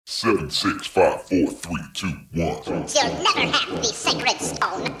7, 6, 5, 4, 3, 2, 1. You'll never have the sacred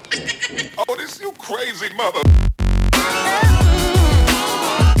stone. Oh, this you crazy mother.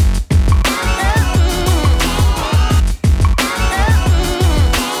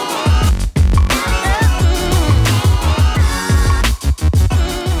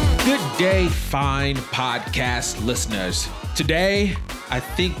 Good day, fine podcast listeners. Today, I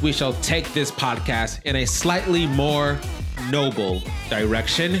think we shall take this podcast in a slightly more noble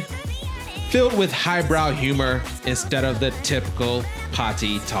direction, filled with highbrow humor instead of the typical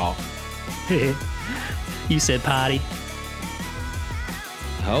potty talk. You said potty.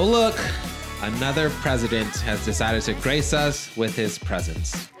 Oh, look, another president has decided to grace us with his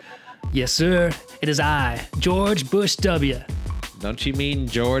presence. Yes, sir. It is I, George Bush W. Don't you mean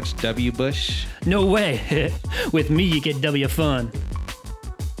George W. Bush? No way. With me, you get W fun.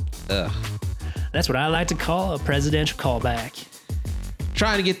 Ugh. That's what I like to call a presidential callback.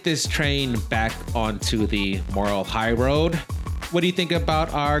 Trying to get this train back onto the moral high road. What do you think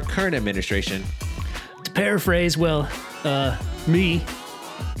about our current administration? To paraphrase, me,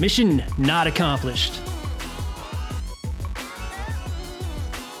 mission not accomplished.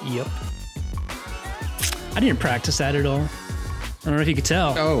 Yep. I didn't practice that at all. I don't know if you could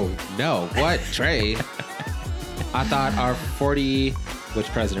tell. Oh, no. What, Trey? I thought our 40... Which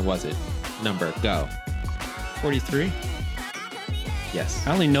president was it? Number, go. 43? Yes.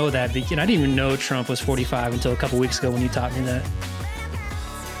 I only know that because I didn't even know Trump was 45 until a couple weeks ago when you taught me that.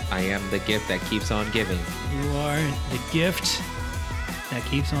 I am the gift that keeps on giving. You are the gift that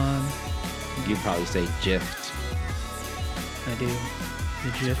keeps on. You probably say gift. I do.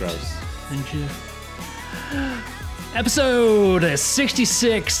 The gift. Gross. The gift. Episode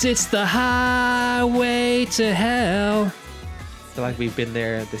 66. It's the highway to hell. I feel like we've been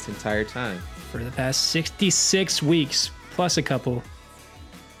there this entire time. For the past 66 weeks, plus a couple.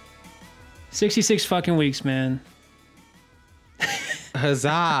 66 fucking weeks, man.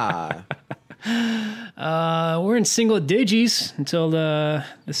 Huzzah! We're in single digits until the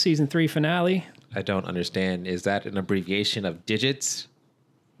season 3 finale. I don't understand. Is that an abbreviation of digits?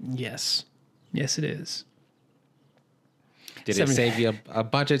 Yes. Yes, it is. Did it save you a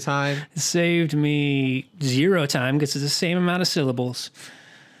bunch of time? It saved me 0 time because it's the same amount of syllables.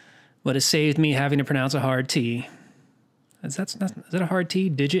 But it saved me having to pronounce a hard T. Is that a hard T?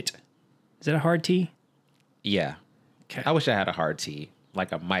 Digit? Is that a hard T? Yeah. Okay. I wish I had a hard tea,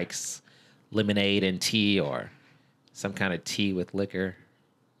 like a Mike's lemonade and tea or some kind of tea with liquor.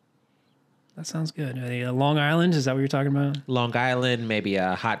 That sounds good. Long Island, is that what you're talking about? Long Island, maybe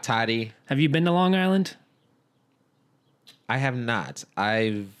a hot toddy. Have you been to Long Island? I have not.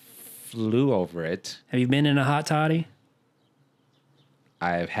 I flew over it. Have you been in a hot toddy?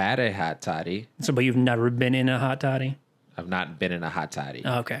 I've had a hot toddy. But you've never been in a hot toddy? I've not been in a hot toddy.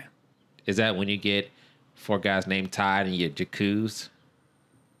 Oh, okay. Is that when you get 4 guys named Todd and you jacuzzi?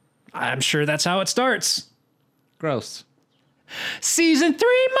 I'm sure that's how it starts. Gross. Season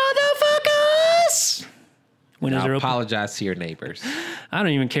 3, motherfuckers! Windows I'll are open. apologize to your neighbors. I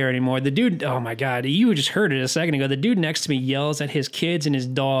don't even care anymore. The dude, oh my God, you just heard it a second ago. The dude next to me yells at his kids and his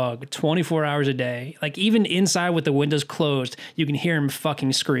dog 24 hours a day. Like even inside with the windows closed, you can hear him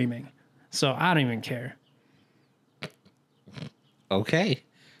fucking screaming. So I don't even care. Okay.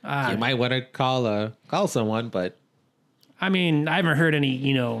 You might want to call someone, but I mean, I haven't heard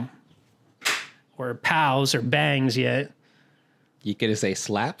any, or pows or bangs yet. you could say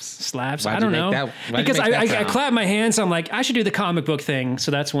slaps. Slaps. Why'd I you don't make know. that- why'd you Because make that I sound? clapped my hands. So I'm like, I should do the comic book thing. So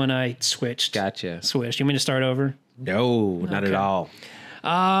that's when I switched. Gotcha. Switched. You want me to start over? No, not at Okay. all.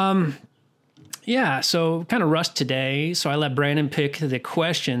 Yeah, so kind of rushed today. So I let Brandon pick the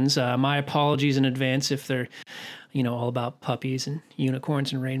questions. My apologies in advance if they're, all about puppies and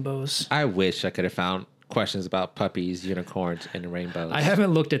unicorns and rainbows. I wish I could have found questions about puppies, unicorns, and rainbows. I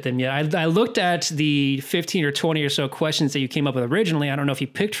haven't looked at them yet. I looked at the 15 or 20 or so questions that you came up with originally. I don't know if you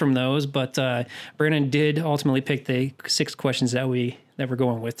picked from those, but Brandon did ultimately pick the 6 questions that we're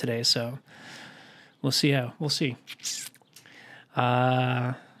going with today. So we'll see.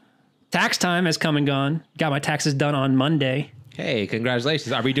 Tax time has come and gone. Got my taxes done on Monday. Hey,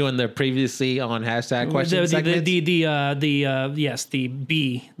 congratulations. Are we doing the previously on hashtag question segments? Yes, the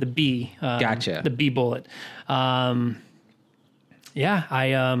B. Gotcha. The B bullet. I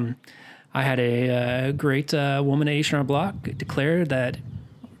had a great woman at H&R Block declare that,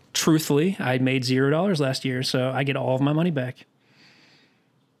 truthfully, I made $0 last year, so I get all of my money back.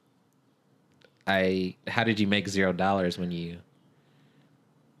 How did you make $0 when you...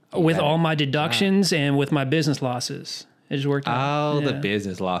 With all my deductions and with my business losses. It just worked out. Oh, the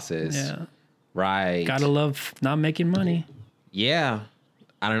business losses. Yeah. Right. Gotta love not making money. Yeah.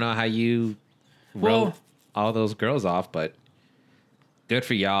 I don't know how you Well- wrote all those girls off, but good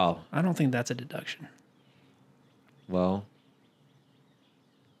for y'all. I don't think that's a deduction. Well,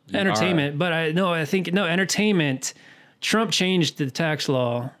 you Entertainment, but I think entertainment. Trump changed the tax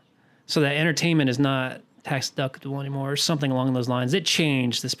law so that entertainment is not tax deductible anymore, or something along those lines. It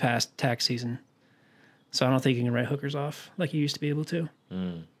changed this past tax season, so I don't think you can write hookers off like you used to be able to.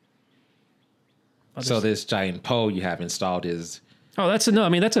 So this giant pole you have installed is Oh, that's a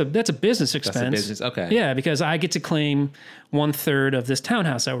business expense. that's a business. Okay. Yeah, because I get to claim 1/3 of this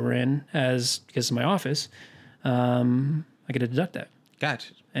townhouse that we're in because of my office. I get to deduct that.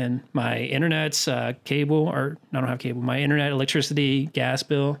 Gotcha. And my internet's cable, or I don't have cable. My internet, electricity, gas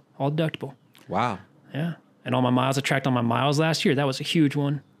bill, all deductible. Wow. Yeah, and all my miles. I tracked all my miles last year. That was a huge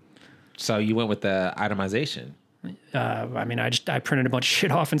one. So you went with the itemization. I printed a bunch of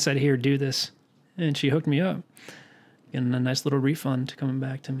shit off and said, "Here, do this," and she hooked me up, getting a nice little refund coming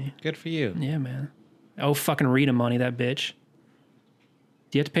back to me. Good for you. Yeah, man. Oh, fucking Rita money, that bitch.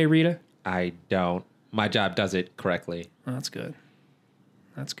 Do you have to pay Rita? I don't. My job does it correctly. Oh, that's good.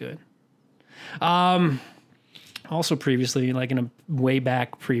 That's good. Also previously, like way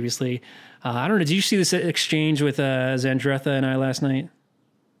back previously, I don't know, did you see this exchange with Zandretha and I last night?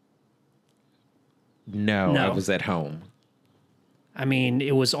 No, No. I was at home. I mean,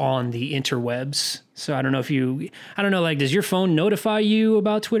 it was on the interwebs. So I don't know, like, does your phone notify you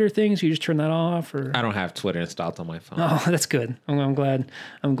about Twitter things? You just turn that off, or? I don't have Twitter installed on my phone. Oh, that's good. I'm glad.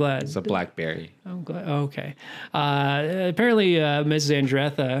 It's a BlackBerry. I'm glad. Okay. Apparently, Ms.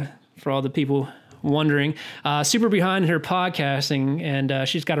 Andretha, for all the people wondering, super behind her podcasting, and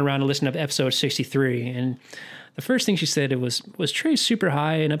she's got around to listen to episode 63. And the first thing she said was Trey super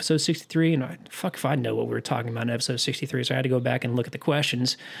high in episode 63? And fuck if I know what we were talking about in episode 63. So I had to go back and look at the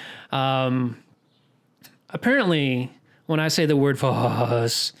questions. Apparently, when I say the word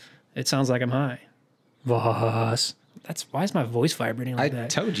Voss, it sounds like I'm high. Voss. Why is my voice vibrating like I that?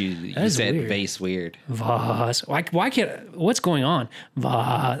 told you. You is said weird. bass weird. Voss. Why can't? What's going on?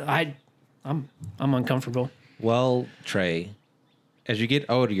 Voss. I'm uncomfortable. Well, Trey, as you get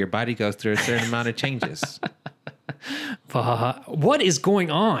older, your body goes through a certain amount of changes. Voss. What is going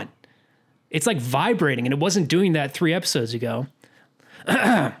on? It's like vibrating, and it wasn't doing that 3 episodes ago.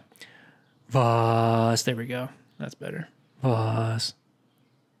 Voss. There we go. That's better. Voss.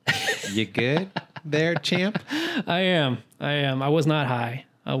 You good there, champ? I am. I was not high.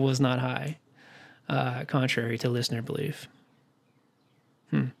 Contrary to listener belief.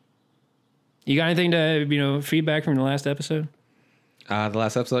 You got anything to, feedback from the last episode? The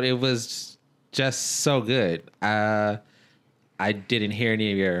last episode, it was just so good. I didn't hear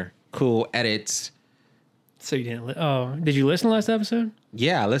any of your cool edits. So you didn't, did you listen to last episode?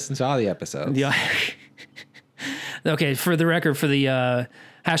 Yeah, I listened to all the episodes. Yeah. Okay, for the record, for the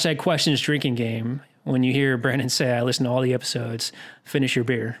hashtag questions drinking game, when you hear Brandon say, I listen to all the episodes, finish your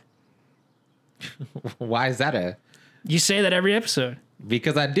beer. Why is that You say that every episode.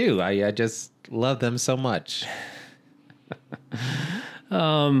 Because I do. I just love them so much.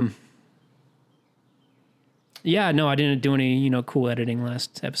 Yeah, no, I didn't do any, cool editing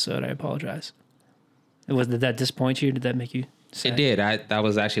last episode. I apologize. Did that disappoint you? Did that make you sad? It did. I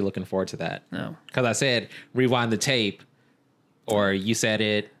was actually looking forward to that. No. Because I said rewind the tape, or you said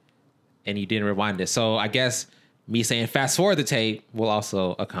it and you didn't rewind it. So I guess me saying fast forward the tape will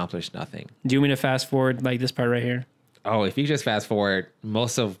also accomplish nothing. Do you want me to fast forward like this part right here? Oh, if you just fast forward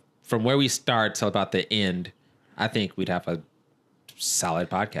from where we start till about the end, I think we'd have a solid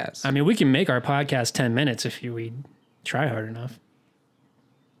podcast. I mean, we can make our podcast 10 minutes if we try hard enough.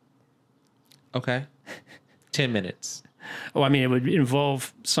 Okay. 10 minutes. Oh, I mean, it would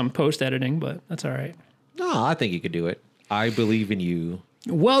involve some post editing, but that's all right. No, I think you could do it. I believe in you.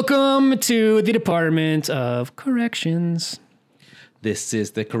 Welcome to the Department of Corrections. This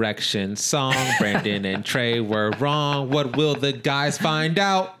is the correction song. Brandon and Trey were wrong. What will the guys find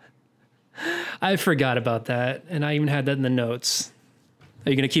out? I forgot about that, and I even had that in the notes. Are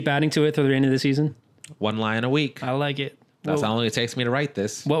you going to keep adding to it through the end of the season? 1 line a week. I like it. That's how long it takes me to write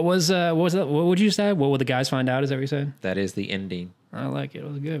this. What was that? What would you say? What will the guys find out? Is that what you said? That is the ending. I like it. It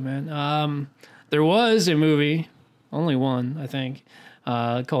was good, man. There was a movie, only one, I think,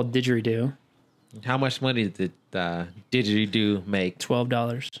 called Didgeridoo. How much money did Didgeridoo make?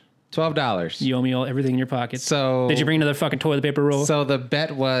 $12. $12. You owe me everything in your pocket. So did you bring another fucking toilet paper roll? So the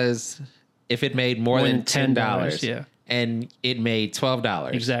bet was if it made more than $10. Yeah. And it made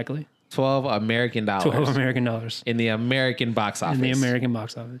 $12. Exactly. 12 American dollars. $12 American dollars. In the American box office. In the American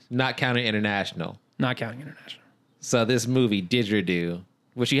box office. Not counting international. Not counting international. So this movie, Didgeridoo,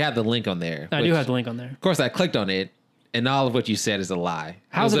 which you have the link on there. I do have the link on there. Of course, I clicked on it, And all of what you said is a lie.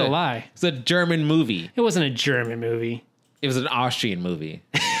 How's it a lie? It's a German movie. It wasn't a German movie. It was an Austrian movie.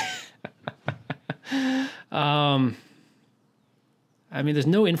 I mean, there's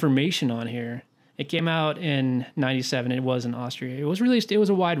no information on here. It came out in 97. It was in Austria. It was released. It was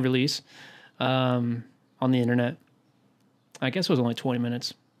a wide release on the internet. I guess it was only 20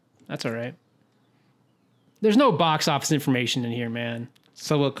 minutes. That's all right. There's no box office information in here, man.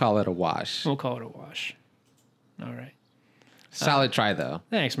 So we'll call it a wash. We'll call it a wash. All right. Solid try, though.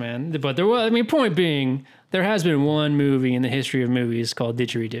 Thanks, man. But there was, I mean, point being, there has been one movie in the history of movies called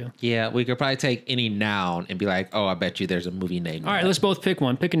Didgeridoo. Yeah, we could probably take any noun and be like, oh, I bet you there's a movie named All right, that. let's both pick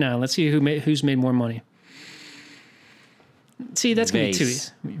one. Pick a noun. Let's see who's made more money. See, that's going to be too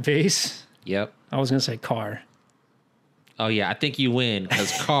easy. Vase? Yep. I was going to say car. Oh, yeah, I think you win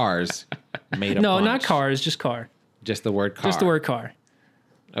because cars made a No, bunch. not cars, just car. Just the word car. Just the word car.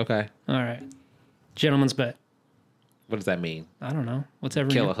 Okay. All right. Gentleman's bet. What does that mean? I don't know. What's ever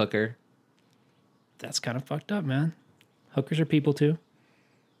Kill a hooker? That's kind of fucked up, man. Hookers are people too.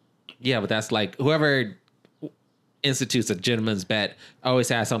 Yeah, but that's like whoever institutes a gentleman's bet always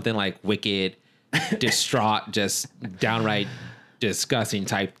has something like wicked, distraught, just downright disgusting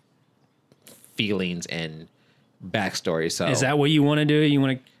type feelings and backstory. So Is that what you want to do? You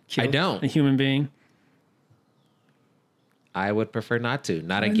want to kill I don't. a human being? I would prefer not to.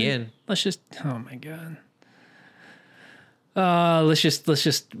 Not again. Let's just. Oh my god. Let's just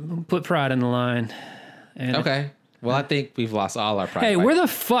put pride in the line. And Okay. Well, I think we've lost all our pride. Hey, where the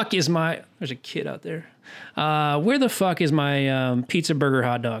fuck is my? There's a kid out there. Where the fuck is my pizza burger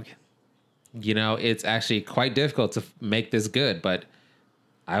hot dog? You know, it's actually quite difficult to make this good, but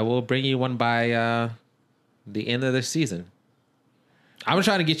I will bring you one by the end of the season. I'm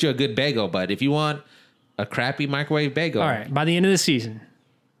trying to get you a good bagel, but if you want a crappy microwave bagel, All right, by the end of the season,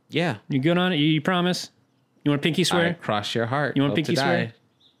 yeah, you good on it? You promise? You want a pinky I swear? cross your heart. You want Hope pinky to swear? die.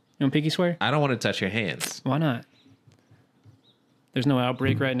 You want pinky swear? I don't want to touch your hands. Why not? There's no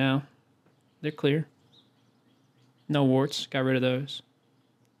outbreak right now. They're clear. No warts. Got rid of those.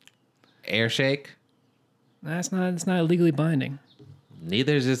 Air shake. That's not. It's not legally binding.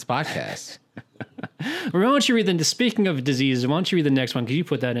 Neither is this podcast. Why don't you read the? Speaking of diseases, why don't you read the next one? Because you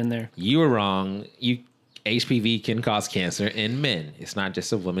put that in there. You were wrong. HPV can cause cancer in men. It's not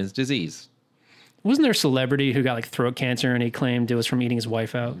just a woman's disease. Wasn't there a celebrity who got like throat cancer and he claimed it was from eating his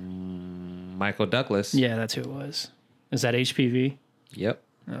wife out? Michael Douglas. Yeah, that's who it was. Is that HPV? Yep.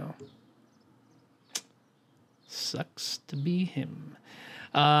 Oh. Sucks to be him.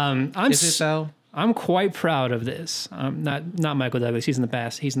 Is it though? I'm quite proud of this. Not Michael Douglas. He's in the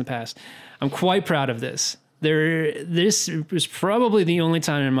past. He's in the past. I'm quite proud of this. This was probably the only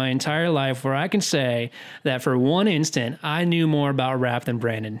time in my entire life where I can say that for one instant I knew more about rap than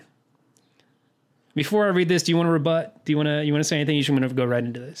Brandon. Before I read this, do you want to rebut? Do you want to say anything? You should want to go right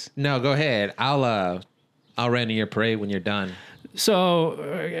into this. No, go ahead. I'll run in your parade when you're done. So,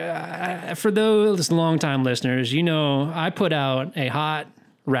 for those longtime listeners, you know I put out a hot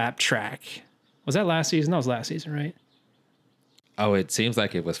rap track. Was that last season? That was last season, right? Oh, it seems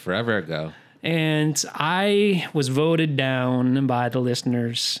like it was forever ago. And I was voted down by the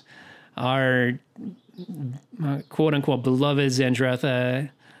listeners. Our quote unquote beloved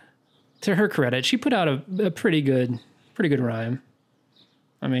Zendretha. To her credit, she put out a pretty good rhyme.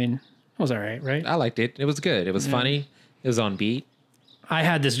 I mean, it was all right, right? I liked it. It was good. It was funny. It was on beat. I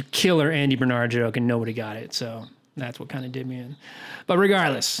had this killer Andy Bernard joke and nobody got it, so that's what kind of did me in. But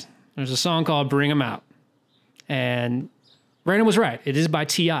regardless, there's a song called Bring 'Em Out. And Brandon was right. It is by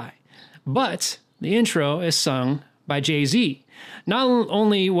T.I. But the intro is sung by Jay-Z. Not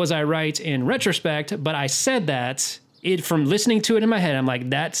only was I right in retrospect, but I said that from listening to it in my head, I'm like,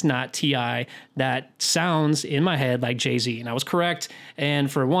 that's not T.I. That sounds in my head like Jay-Z. And I was correct.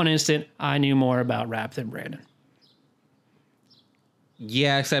 And for one instant, I knew more about rap than Brandon.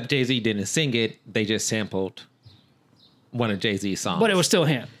 Yeah, except Jay-Z didn't sing it. They just sampled one of Jay-Z's songs. But it was still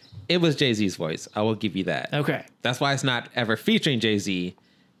him. It was Jay-Z's voice. I will give you that. Okay. That's why it's not ever featuring Jay-Z.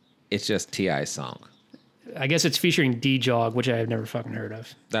 It's just T.I.'s song. I guess it's featuring D-Jog, which I have never fucking heard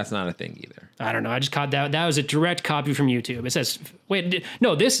of. That's not a thing either. I don't know. I just caught that. That was a direct copy from YouTube. It says, wait,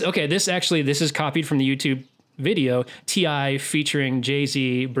 no, this is copied from the YouTube video. T.I. featuring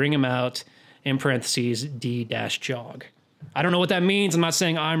Jay-Z, Bring 'Em Out, in parentheses, D-Jog. I don't know what that means. I'm not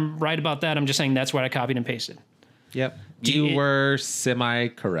saying I'm right about that. I'm just saying that's what I copied and pasted. Yep. You were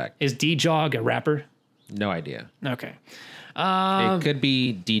semi-correct. Is D-Jog a rapper? No idea. Okay. It could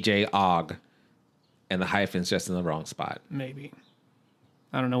be DJ Og, and the hyphen's just in the wrong spot. Maybe.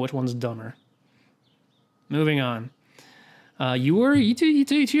 I don't know which one's dumber. Moving on. To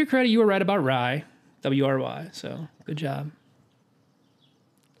your credit, you were right about Rye, W-R-Y. So Good job.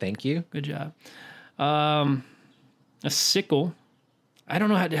 Thank you. Good job. A sickle. I don't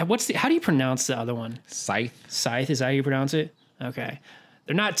know how do you pronounce the other one? Scythe. Scythe, is that how you pronounce it? Okay.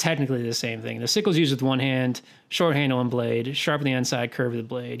 They're not technically the same thing. The sickle's used with one hand, short handle and blade, sharpen the inside curve of the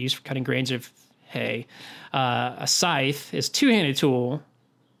blade, used for cutting grains of hay. A scythe is a two-handed tool.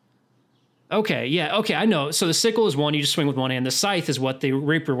 Okay, yeah, okay, I know. So the sickle is one, you just swing with one hand. The scythe is what the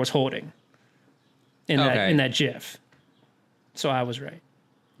reaper was holding in that GIF. So I was right.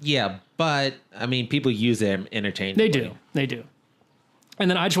 Yeah, but I mean, people use them interchangeably. They do.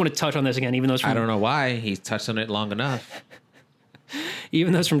 And then I just want to touch on this again, even though it's from, I don't know why he's touched on it long enough.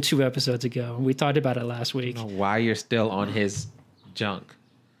 even though it's from 2 episodes ago. We talked about it last week. I don't know why you're still on his junk.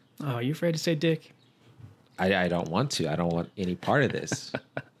 Oh, you afraid to say dick? I don't want to. I don't want any part of this.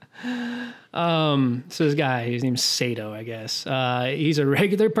 So this guy, his name's Sato, I guess. He's a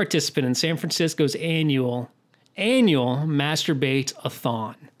regular participant in San Francisco's annual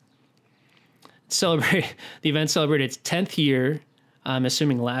Masturbate-a-thon. The event celebrated its 10th year. I'm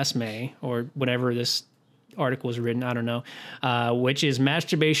assuming last May or whenever this article was written. I don't know. Which is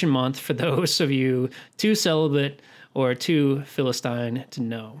Masturbation Month for those of you too celibate or too Philistine to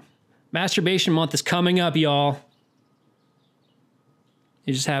know. Masturbation Month is coming up, y'all.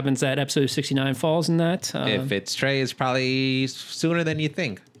 It just happens that episode 69 falls in that. If it's Trey, it's probably sooner than you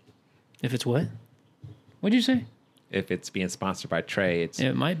think. If it's what? What'd you say? If it's being sponsored by Trey, it's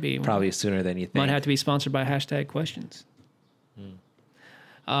It might be. probably sooner than you think. Might have to be sponsored by #questions.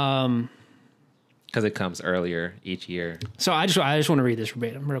 Because it comes earlier each year. So I just want to read this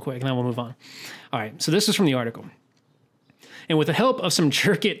verbatim real quick, and then we'll move on. All right. So this is from the article. And with the help of some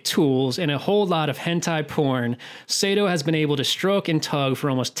jerk-it tools and a whole lot of hentai porn, Sato has been able to stroke and tug for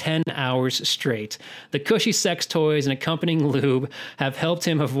almost 10 hours straight. The cushy sex toys and accompanying lube have helped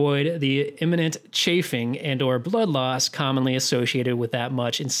him avoid the imminent chafing and or blood loss commonly associated with that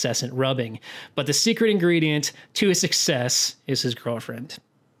much incessant rubbing. But the secret ingredient to his success is his girlfriend.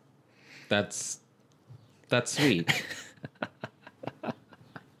 That's sweet.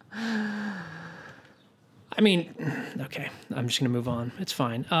 I mean, okay, I'm just going to move on. It's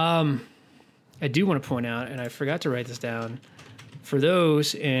fine. I do want to point out, and I forgot to write this down, for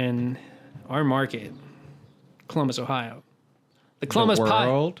those in our market, Columbus, Ohio, the Columbus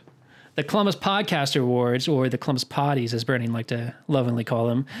Podcast Awards, or the Columbus Potties, as Bernie liked to lovingly call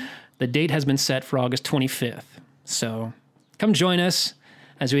them, the date has been set for August 25th. So come join us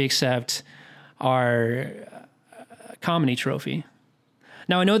as we accept our comedy trophy.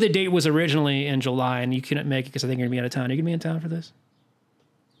 Now, I know the date was originally in July, and you couldn't make it because I think you're going to be out of town. Are you going to be in town for this?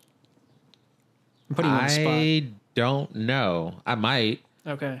 I'm putting you on the spot. I don't know. I might.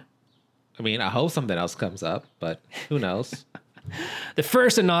 Okay. I mean, I hope something else comes up, but who knows? The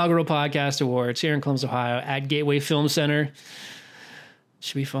first inaugural podcast awards here in Columbus, Ohio at Gateway Film Center.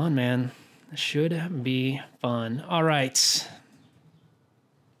 Should be fun, man. Should be fun. All right.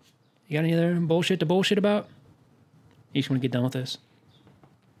 You got any other bullshit to bullshit about? You just want to get done with this?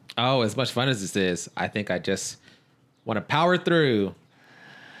 Oh, as much fun as this is, I think I just want to power through.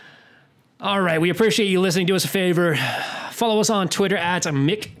 All right. We appreciate you listening. Do us a favor. Follow us on Twitter at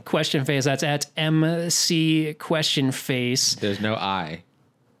McQuestionFace. That's at MCQuestionFace. There's no I.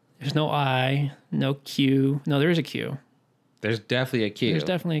 There's no I, no Q. No, there is a Q. There's definitely a Q. There's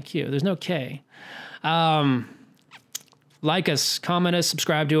definitely a Q. There's no K. Like us, comment us,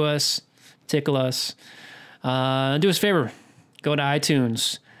 subscribe to us, tickle us. Do us a favor. Go to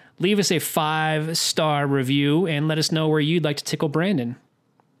iTunes. Leave us a 5-star review and let us know where you'd like to tickle Brandon.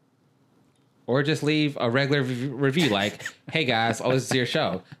 Or just leave a regular review like, hey guys, oh, this is your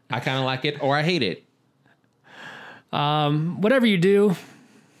show. I kind of like it or I hate it. Whatever you do,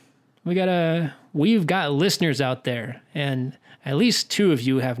 we've got listeners out there, and at least 2 of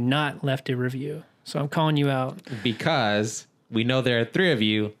you have not left a review. So I'm calling you out. Because we know there are 3 of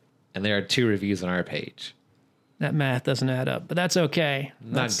you and there are 2 reviews on our page. That math doesn't add up, but that's okay.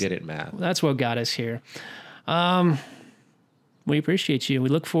 Not good at math. That's what got us here. We appreciate you. We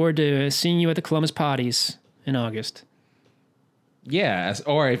look forward to seeing you at the Columbus Potties in August. Yeah,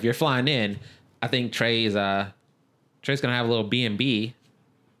 or if you're flying in, I think Trey's gonna have a little B&B. You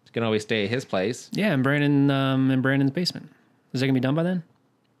can always stay at his place. Yeah, in Brandon's basement. Is that gonna be done by then?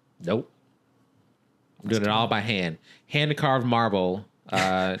 Nope. I'm doing it all by hand. Hand carved marble,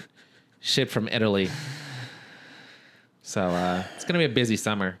 shipped from Italy. So it's going to be a busy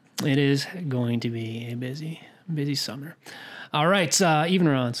summer. It is going to be a busy summer. All right, even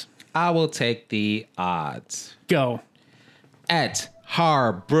or odds? I will take the odds. Go. At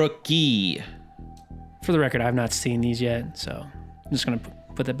Harbrookie. For the record, I've not seen these yet, so I'm just going to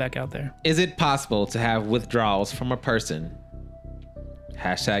put put that back out there. Is it possible to have withdrawals from a person?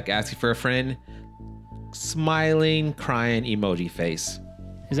 Hashtag asking for a friend. Smiling, crying emoji face.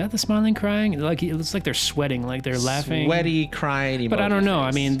 Is that the smiling, crying? Like it looks like they're sweating, like they're laughing. Sweaty, crying emoji. But I don't know.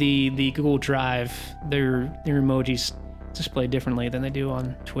 face. I mean, the Google Drive, their emojis display differently than they do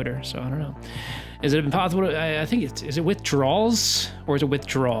on Twitter. So I don't know. Is it impossible? I think is it withdrawals or is it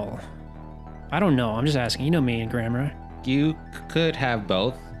withdrawal? I don't know. I'm just asking. You know me and grammar. You could have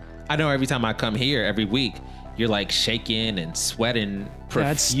both. I know every time I come here every week, you're like shaking and sweating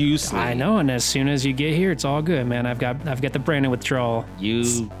profusely. I know, and as soon as you get here, it's all good, man. I've got the Brandon withdrawal. I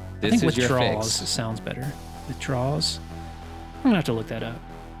This think is your withdrawals fix. sounds better. Withdrawals. I'm gonna have to look that up.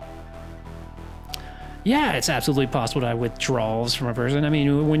 Yeah, it's absolutely possible to have withdrawals from a person. I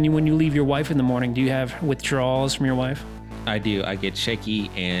mean, when you leave your wife in the morning, do you have withdrawals from your wife? I do. I get shaky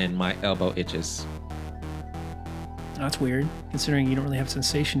and my elbow itches. That's weird, considering you don't really have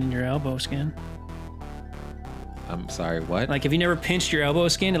sensation in your elbow skin. I'm sorry, what? Like, if you never pinched your elbow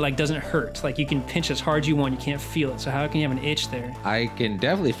skin, it like doesn't hurt. Like, you can pinch as hard as you want, you can't feel it. So how can you have an itch there? I can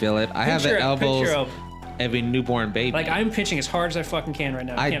definitely feel it. I have Pinch the your- pinch elbows your elbow. of a newborn baby. Like, I'm pinching as hard as I fucking can right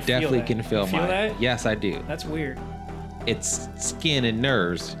now. I can't definitely feel that. can feel You feel mine. that? Yes, I do. That's weird. It's skin and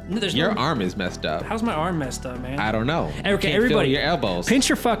nerves. No, there's Your no- arm is messed up. How's my arm messed up, man? I don't know. You Okay, can't everybody, feel your elbows. pinch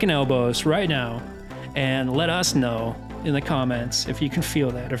your fucking elbows right now and let us know in the comments if you can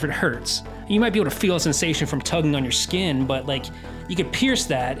feel that, if it hurts. You might be able to feel a sensation from tugging on your skin, but like you could pierce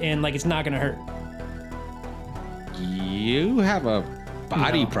that and like it's not gonna hurt. You have a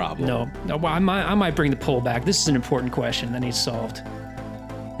body problem. No, well, I might bring the poll back. This is an important question that needs solved.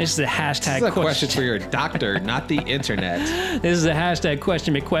 This is a hashtag This is a question for your doctor, not the internet. This is a hashtag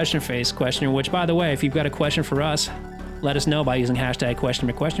question McQuestionface question, which, by the way, if you've got a question for us, let us know by using hashtag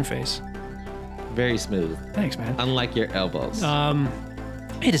question McQuestionface. Very smooth. Thanks, man. Unlike your elbows.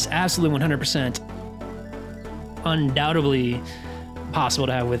 It is absolutely 100% undoubtedly possible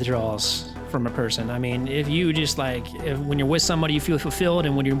to have withdrawals from a person. I mean, if you just when you're with somebody, you feel fulfilled,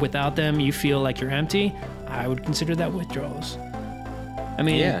 and when you're without them, you feel like you're empty, I would consider that withdrawals. I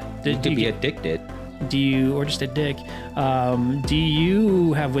mean, yeah, you could be get- addicted. Do you, or just a dick, do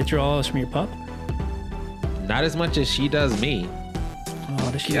you have withdrawals from your pup? Not as much as she does me.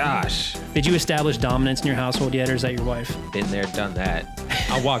 Oh, does she? Gosh. Did you establish dominance in your household yet, or is that your wife? Been there, done that.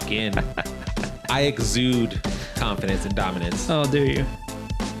 I walk in. I exude confidence and dominance. Oh, do you?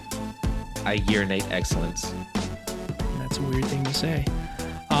 I urinate excellence. That's a weird thing to say.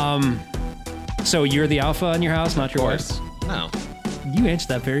 So you're the alpha in your house, not Of your course. No. wife? You answered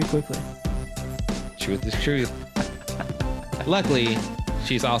that very quickly. Truth is truth. Luckily,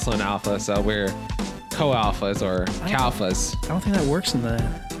 she's also an alpha, so we're co-alphas or calphas. I don't think that works in the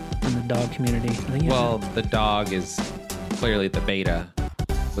dog community. I think you Well, the dog is clearly the beta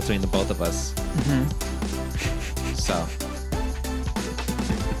between the both of us. So,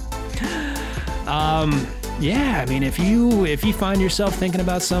 yeah. I mean, if you find yourself thinking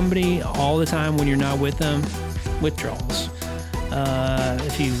about somebody all the time when you're not with them, withdrawals.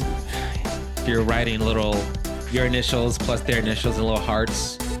 if you're writing your initials plus their initials in little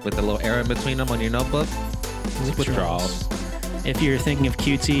hearts with a little arrow in between them on your notebook, withdrawals. If you're thinking of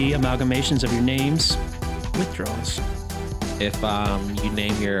cutesy amalgamations of your names, withdrawals. If you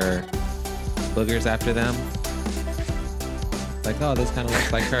name your boogers after them, like, oh, this kind of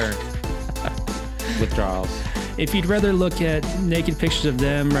looks like her. Withdrawals. If you'd rather look at naked pictures of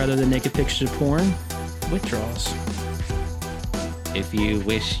them rather than naked pictures of porn, withdrawals. If you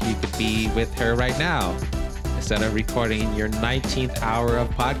wish you could be with her right now instead of recording your 19th hour of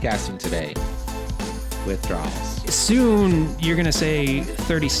podcasting today, withdrawals. Soon you're gonna say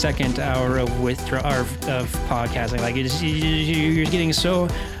 32nd hour of podcasting. Like you're getting so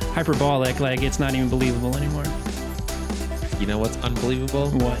hyperbolic, like it's not even believable anymore. You know what's unbelievable?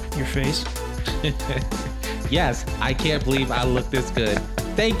 What? Your face? Yes, I can't believe I look this good.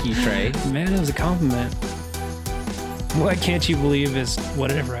 Thank you, Trey. Man, it was a compliment. What can't you believe is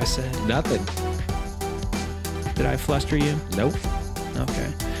whatever I said. Nothing. Did I fluster you? Nope.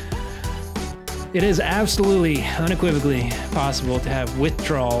 Okay. It is absolutely, unequivocally possible to have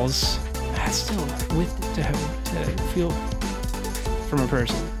withdrawals. To feel from a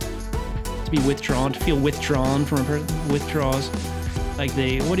person. To be withdrawn, to feel withdrawn from a person. Withdrawals. Like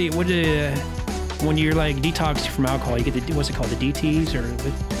when you're like detoxed from alcohol, you get what's it called? The DTs or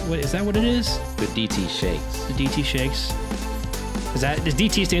what is that what it is? The DT shakes. The DT shakes. Does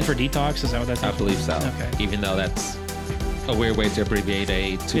DT stand for detox? Is that what that I stands for? believe so. Okay. Even though that's a weird way to abbreviate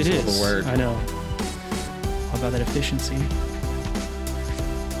a It two-syllable is. word. I know. All about that efficiency.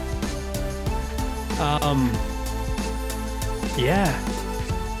 Yeah.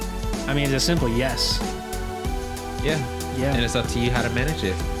 I mean, it's a simple yes. Yeah. Yeah. And it's up to you how to manage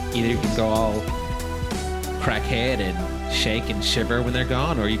it. Either you can go all crackhead and shake and shiver when they're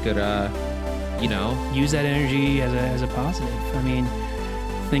gone, or you could, Use that energy as a positive. I mean,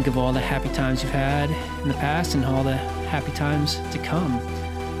 think of all the happy times you've had in the past and all the happy times to come.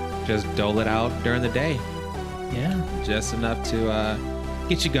 just dole it out during the day. Yeah. Just enough to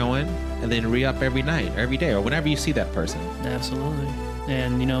get you going, and then re-up every night, every day, or whenever you see that person. Absolutely.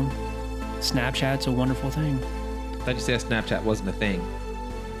 And, Snapchat's a wonderful thing. I thought you said Snapchat wasn't a thing.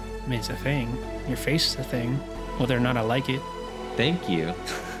 I mean, it's a thing. Your face is a thing. Whether or not I like it. Thank you.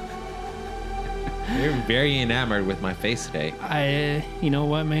 You're very enamored with my face today. You know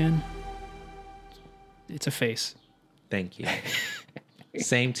what, man? It's a face. Thank you.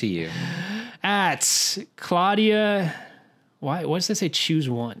 Same to you. At Claudia, what does that say? Choose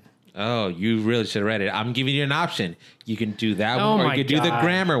one. Oh, you really should have read it. I'm giving you an option. You can do that Oh one, or my you could do the God.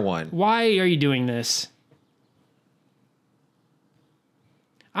 grammar one. Why are you doing this?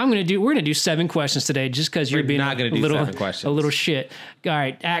 We're gonna do 7 questions today, just because you're We're being not gonna do 7 questions. a little shit. All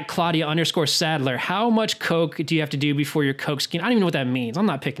right, at Claudia_Sadler, how much coke do you have to do before your coke skin? I don't even know what that means. I'm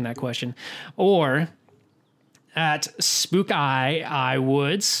not picking that question. Or at Spook I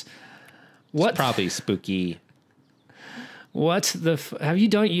Woods, what Probably spooky. have you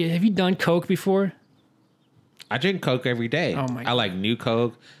done coke before? I drink Coke every day. Oh my I like new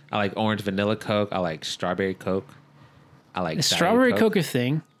Coke. I like orange vanilla Coke. I like strawberry Coke. I like Is Diet strawberry coke a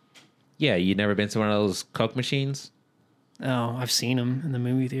thing? Yeah, you never been to one of those Coke machines? Oh, I've seen them in the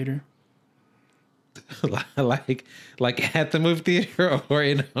movie theater. like at the movie theater or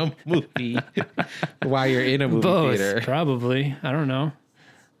in a movie while you're in a movie Both, theater. probably. I don't know.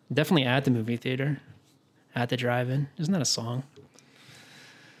 Definitely at the movie theater. At the drive-in. Isn't that a song?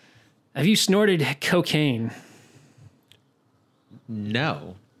 Have you snorted cocaine?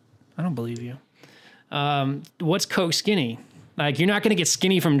 No. I don't believe you. What's Coke skinny? Like, you're not going to get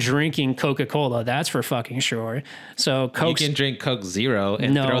skinny from drinking Coca-Cola. That's for fucking sure. So You Coke's... can drink Coke Zero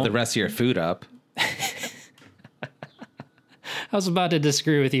and No. throw the rest of your food up. I was about to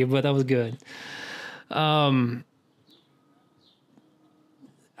disagree with you, but that was good.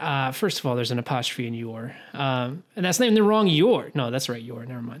 First of all, there's an apostrophe in your. And that's not even the wrong your. No, that's right, your.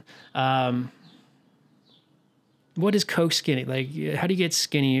 Never mind. What is Coke skinny? Like, how do you get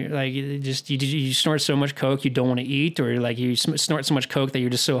skinny? Like, you snort so much Coke you don't want to eat, or like you snort so much Coke that you're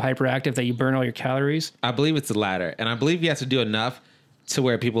just so hyperactive that you burn all your calories? I believe it's the latter. And I believe you have to do enough to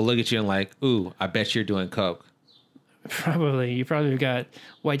where people look at you and like, ooh, I bet you're doing Coke. Probably. You probably got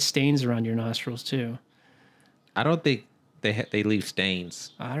white stains around your nostrils too. I don't think they leave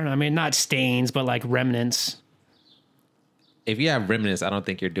stains. I don't know. I mean, not stains, but like remnants. If you have remnants, I don't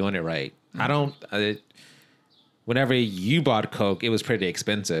think you're doing it right. I don't. Whenever you bought Coke, it was pretty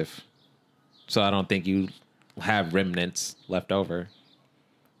expensive, so I don't think you have remnants left over.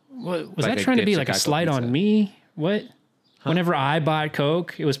 What was Like that a trying to good be like a Chicago slight pizza. on me? What? Whenever I bought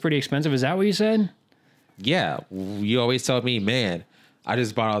Coke, it was pretty expensive. Is that what you said? Yeah, you always told me, man, I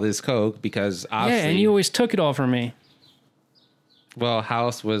just bought all this Coke because obviously, Yeah, and you always took it all from me. well, how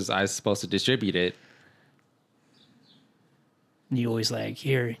else was I supposed to distribute it? You always like,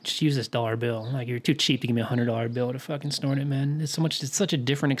 here, just use this $1 bill. Like, you're too cheap to give me $100 bill to fucking snort it, man. It's such a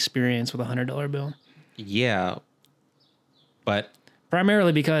different experience with $100 bill. Yeah, but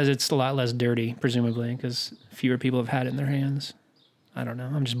Primarily because it's a lot less dirty, presumably, because fewer people have had it in their hands. I don't know.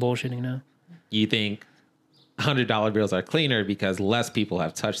 I'm just bullshitting now. you think $100 bills are cleaner because less people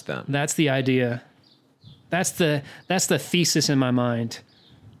have touched them. That's the idea. That's the thesis in my mind.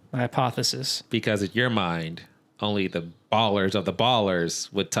 My hypothesis. Because in your mind, only the ballers of the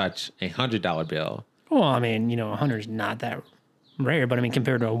ballers would touch a $100 bill. Well, I mean, 100 is not that rare, but I mean,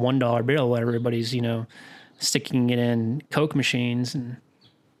 compared to a $1 bill, where everybody's, sticking it in Coke machines and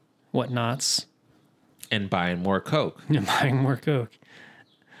whatnots And buying more Coke. and buying more Coke.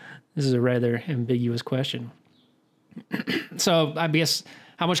 This is a rather ambiguous question. So I guess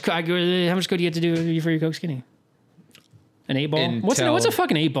how much Coke do you have to do for your Coke skinny? An 8-ball? What's a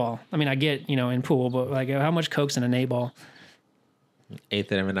fucking 8-ball? I mean, I get, in pool, but like how much Coke's in an 8-ball?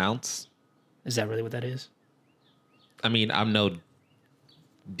 Eighth of an ounce. Is that really what that is? I mean, I'm no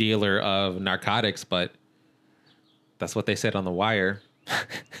dealer of narcotics, but that's what they said on The Wire.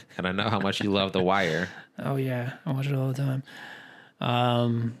 And I know how much you love The Wire. Oh yeah, I watch it all the time.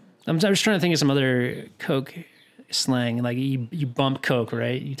 I'm just trying to think of some other Coke slang. Like you bump Coke,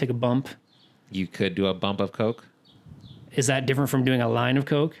 right? You take a bump. You could do a bump of Coke. Is that different from doing a line of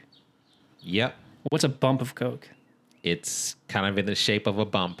Coke? Yep. What's a bump of Coke? It's kind of in the shape of a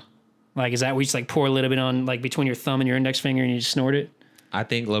bump. Like, is that where you just like pour a little bit on like between your thumb and your index finger and you just snort it? I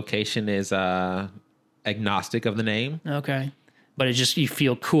think location is agnostic of the name. Okay. But it just, you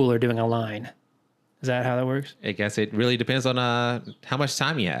feel cooler doing a line. Is that how that works? I guess it really depends on how much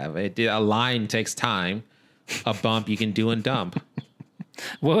time you have. A line takes time. A bump you can do and dump.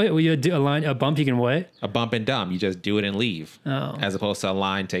 What will you do? A bump you can what? A bump and dump. You just do it and leave. Oh. As opposed to a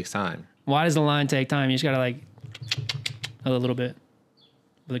line takes time. Why does the line take time? You just gotta like a little bit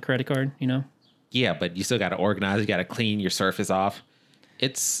with a credit card, you know? Yeah, but you still got to organize. You got to clean your surface off.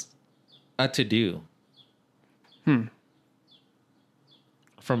 It's a to-do.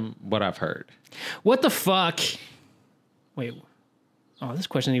 From what I've heard. What the fuck? Wait. Oh, this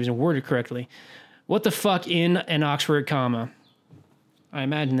question isn't even worded correctly. What the fuck in an Oxford comma? I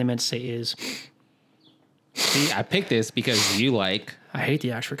imagine they meant to say is. See, I picked this because you like... I hate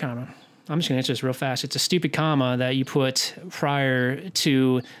the Oxford comma. I'm just going to answer this real fast. It's a stupid comma that you put prior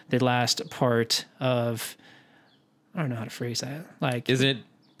to the last part of... I don't know how to phrase that. Like, Isn't it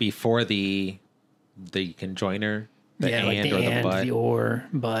before the conjoiner? The and like the or the and, but? the or,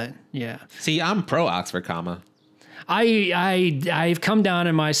 but, yeah. See, I'm pro Oxford comma. I've come down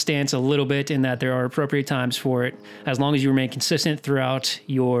in my stance a little bit in that there are appropriate times for it, as long as you remain consistent throughout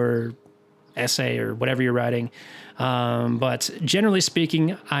your essay or whatever you're writing. But generally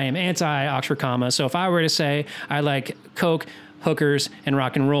speaking, I am anti Oxford comma. So if I were to say I like Coke, hookers, and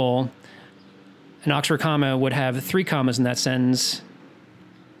rock and roll, an Oxford comma would have 3 commas in that sentence.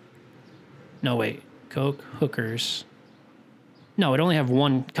 No, wait. Coke, hookers. No, it would only have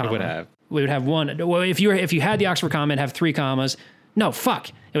 1 comma. It would have. We would have 1. Well, if you had the Oxford comma, it'd have 3 commas. No, fuck.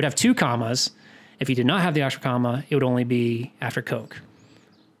 It would have 2 commas. If you did not have the Oxford comma, it would only be after Coke.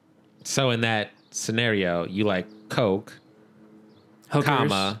 So in that scenario, you like Coke, Hookers,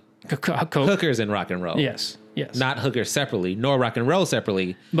 comma, Coke. hookers and rock and roll. Yes. Yes. Not hookers separately, nor rock and roll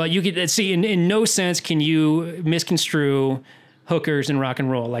separately. But you could see in no sense can you misconstrue hookers and rock and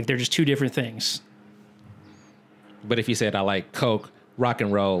roll. Like they're just 2 different things. But if you said I like Coke, rock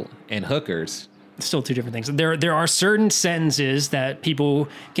and roll, and hookers, It's still 2 different things. There are certain sentences that people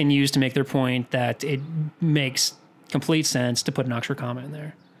can use to make their point that it makes complete sense to put an Oxford comma in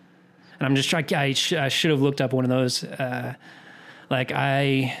there. And I'm just trying. I should have looked up one of those.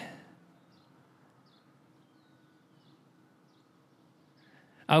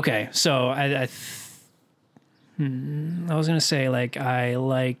 Okay, so I was gonna say like I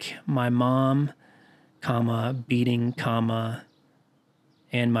like my mom, comma, beating, comma,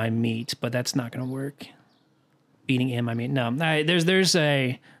 and my meat, but that's not gonna work. Beating and my meat. No,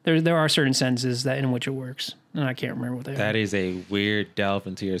 there are certain sentences that in which it works, and I can't remember what they are. that is a weird delve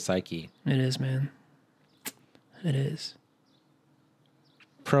into your psyche. It is, man. It is.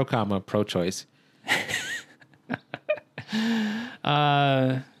 Pro comma, pro choice.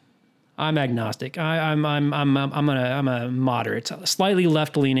 I'm agnostic. I'm a moderate, slightly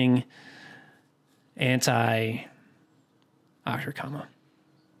left leaning, anti Oxford comma.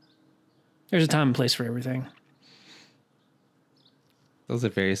 There's a time and place for everything. That was a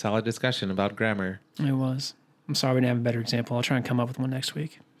very solid discussion about grammar. It was. I'm sorry we didn't have a better example. I'll try and come up with one next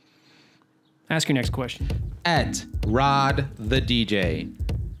week. Ask your next question. At Rod the DJ.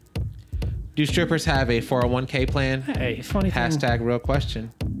 Do strippers have a 401k plan? Hey, funny thing. Hashtag real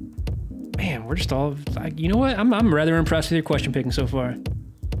question. Man, we're just all like, you know what? I'm rather impressed with your question picking so far.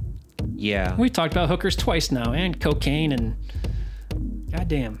 Yeah. We've talked about hookers twice now, and cocaine, and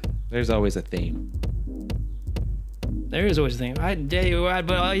goddamn, There's always a theme. there is always a thing. But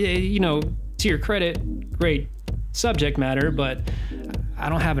you know, to your credit, great subject matter, but I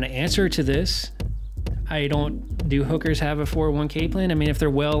don't have an answer to this. I don't. Do hookers have a 401k plan? I mean, if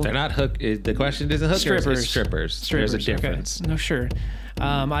they're They're not the question isn't hookers, it's strippers. There's a difference. Okay. No, sure.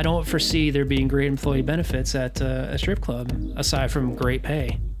 I don't foresee there being great employee benefits at a strip club, aside from great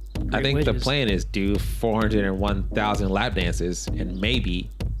pay. I think wages. the plan is do 401,000 lap dances and maybe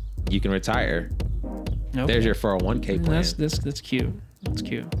you can retire. Okay. There's your 401k plan. That's cute. That's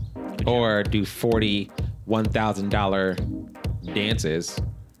cute. Or do $41,000 dances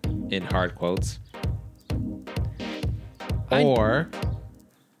in hard quotes. Or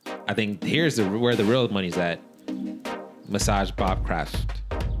I think here's where the real money's at. Massage Bob Kraft.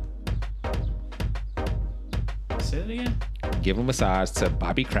 Say that again. Give a massage to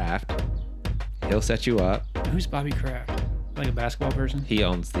Bobby Kraft. He'll set you up. Who's Bobby Kraft? Like a basketball person? He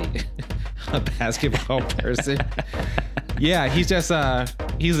owns a basketball person. Yeah, he's just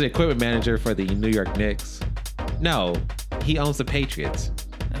he's an equipment manager for the New York Knicks. No, he owns the Patriots.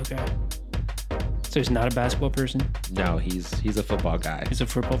 Okay. So he's not a basketball person? No, he's a football guy. He's a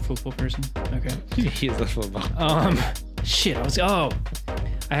football person? Okay. He's a football. Shit, I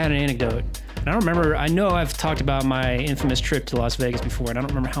had an anecdote. And I don't remember. I know I've talked about my infamous trip to Las Vegas before, and I don't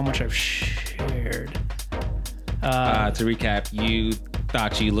remember how much I've shared. To recap, you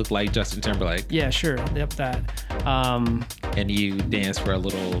thought you looked like Justin Timberlake, Yeah, sure. Yep, that. and you danced for a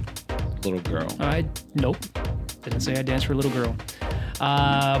little girl. Nope. Didn't say I danced for a little girl.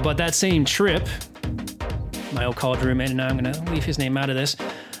 But that same trip, my old college roommate and I, I'm gonna leave his name out of this.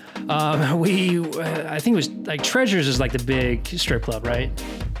 I think it was like Treasures is like the big strip club, right?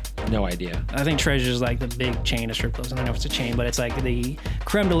 No idea. I think Treasures is like the big chain of strip clubs. I don't know if it's a chain, but it's like the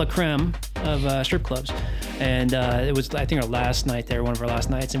creme de la creme of strip clubs. And it was, I think, our last night there, one of our last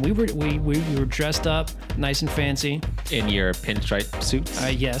nights, and we were dressed up, nice and fancy. In your pinstripe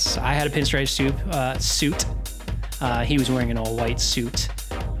suits? Yes, I had a pinstripe suit. He was wearing an all white suit.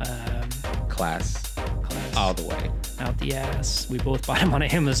 Class. All the way. Out the ass. We both bought him on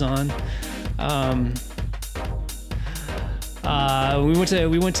Amazon. We went to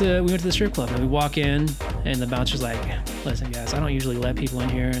the strip club, and we walk in, and the bouncer's like, "Listen, guys, I don't usually let people in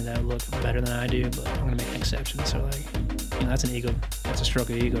here that look better than I do, but I'm gonna make an exception." So like, that's an ego. That's a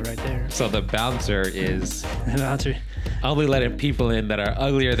stroke of ego right there. So the bouncer is The bouncer. only letting people in that are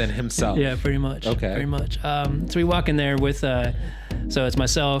uglier than himself. Yeah, pretty much. Okay. Pretty much. So we walk in there with, so it's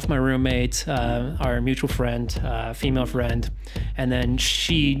myself, my roommate, our mutual friend, female friend, and then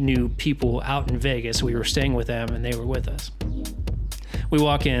she knew people out in Vegas. So we were staying with them, and they were with us. We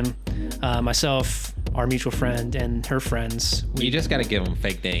walk in, myself, our mutual friend, and her friends. You just got to give them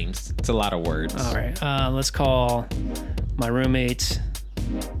fake names. It's a lot of words. All right. Let's call my roommate.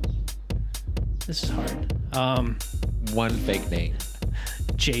 This is hard. One fake name.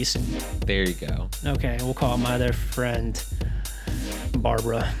 Jason. There you go. Okay, we'll call my other friend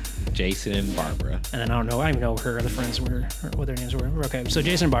Barbara. Jason and Barbara. And then I don't even know her other friends were, or what their names were. Okay, so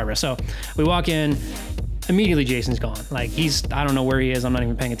Jason and Barbara. So we walk in, immediately Jason's gone. Like I don't know where he is. I'm not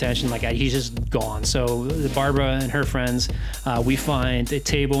even paying attention. Like he's just gone. So Barbara and her friends, we find a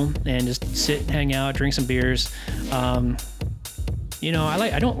table and just sit, hang out, drink some beers. I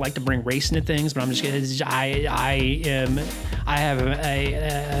don't like to bring race into things, but I'm just I have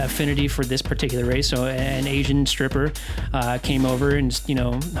a affinity for this particular race. So an Asian stripper came over and just,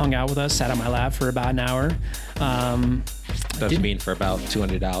 hung out with us, sat on my lap for about an hour. Does it mean for about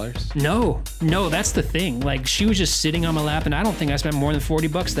 $200? No, that's the thing. Like she was just sitting on my lap, and I don't think I spent more than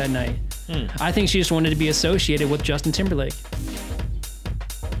 $40 that night. I think she just wanted to be associated with Justin Timberlake.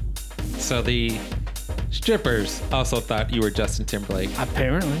 So the strippers also thought you were Justin Timberlake.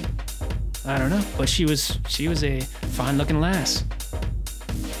 Apparently. I don't know. But she was a fine looking lass.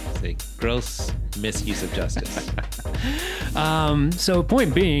 It's a gross misuse of justice. So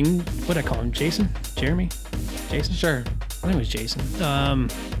point being, what did I call him? Jason? Jeremy? Jason? Sure. I think it was Jason.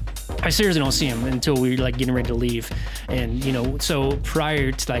 I seriously don't see him until we're like getting ready to leave. And, so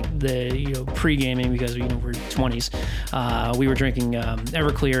prior to like the, pre-gaming, because, we're 20s, we were drinking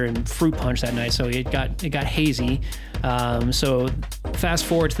Everclear and fruit punch that night. So it got hazy. So fast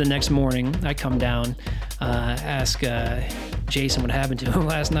forward to the next morning, I come down, ask Jason what happened to him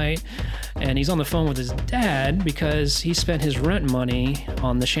last night. And he's on the phone with his dad because he spent his rent money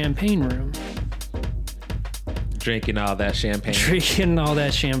on the champagne room. Drinking all that champagne. Drinking all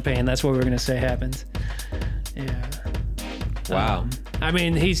that champagne. That's what we're going to say happened. Yeah. Wow.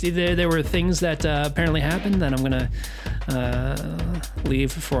 There were things that apparently happened that I'm going to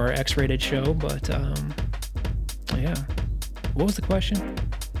leave for our X-rated show. But, yeah. What was the question?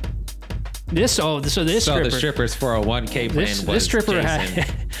 The stripper's 401k plan was Jason.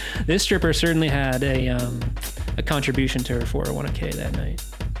 This stripper certainly had a contribution to her 401k that night.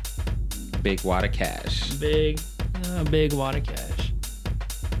 Big wad of cash. Big wad of cash.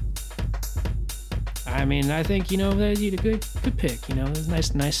 I think, that you did a good pick, there's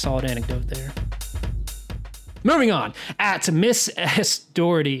a nice solid anecdote there. Moving on, at Miss S.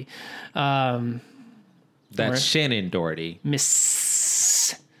 Doherty. That's Shannon Doherty.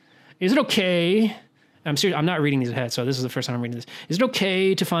 Miss. Is it okay? I'm serious. I'm not reading these ahead, so this is the first time I'm reading this. Is it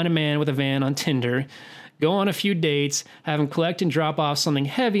okay to find a man with a van on Tinder, go on a few dates, have him collect and drop off something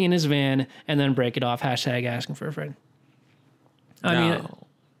heavy in his van, and then break it off? # asking for a friend. I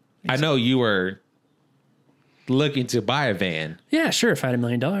know you were looking to buy a van. Yeah, sure. If I had $1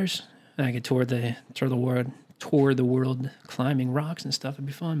 million, I could tour the world climbing rocks and stuff. It'd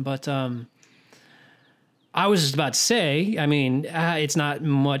be fun. But I was just about to say, it's not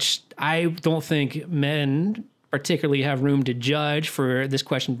much. I don't think men particularly have room to judge for this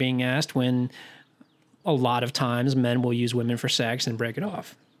question being asked when a lot of times men will use women for sex and break it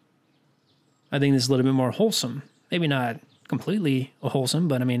off. I think this is a little bit more wholesome. Maybe not completely wholesome,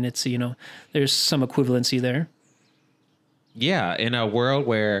 but it's, there's some equivalency there. Yeah, in a world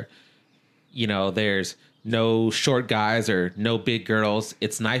where there's no short guys or no big girls.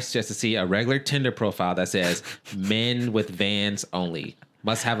 It's nice just to see a regular Tinder profile that says men with vans only.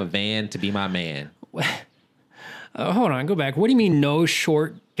 Must have a van to be my man. Hold on, go back. What do you mean no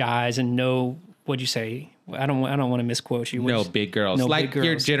short guys and no, what'd you say? I don't want to misquote you. No big girls. No like big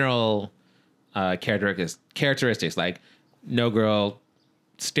your girls. general characteristics. Like no girl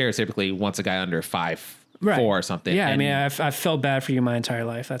stereotypically wants a guy under 5'4" or something. Yeah, And I've felt bad for you my entire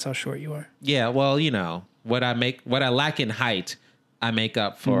life. That's how short you are. yeah, well, what I lack in height, I make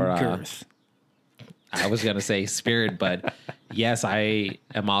up for Girth. I was gonna say spirit, but yes, I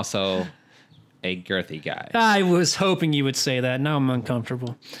am also a girthy guy. I was hoping you would say that. Now I'm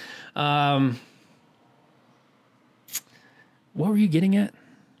uncomfortable. What were you getting at?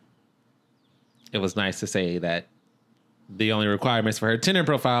 It was nice to say that the only requirements for her Tinder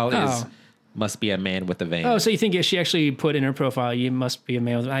profile is must be a man with a van. Oh, so you think if she actually put in her profile, you must be a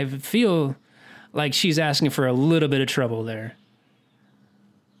male? I feel like she's asking for a little bit of trouble there.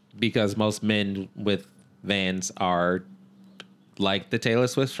 Because most men with vans are like the Taylor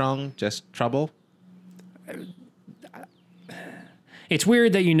Swift song, just trouble. It's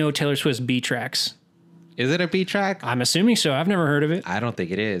weird that you know Taylor Swift's B tracks. Is it a B track? I'm assuming so. I've never heard of it. I don't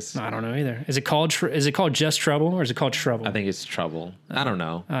think it is. I don't know either. Is it called Just Trouble or is it called Trouble? I think it's Trouble. I don't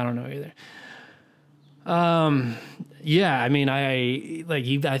know. I don't know either. Yeah, I mean, I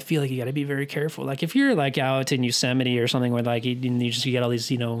feel like you got to be very careful. Like if you're like out in Yosemite or something where like you get all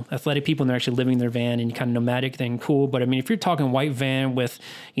these, athletic people and they're actually living in their van and kind of nomadic thing, cool. But I mean, if you're talking white van with,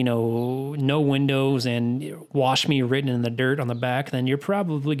 no windows and "Wash Me" written in the dirt on the back, then you're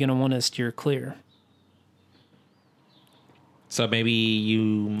probably going to want to steer clear. So maybe you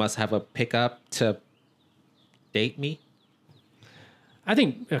must have a pickup to date me? I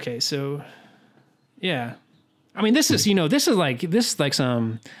think, okay, so yeah. I mean, this is like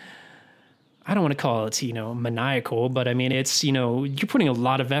some, I don't want to call it, maniacal, but I mean, it's, you're putting a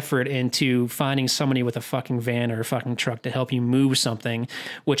lot of effort into finding somebody with a fucking van or a fucking truck to help you move something,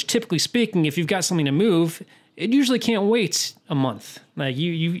 which typically speaking, if you've got something to move, it usually can't wait a month. Like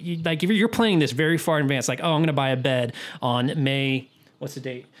you like if you're planning this very far in advance, like, oh, I'm going to buy a bed on what's the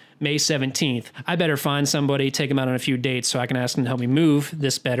date? May 17th. I better find somebody, take them out on a few dates so I can ask them to help me move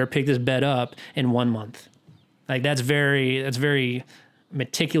this bed or pick this bed up in 1 month. Like that's very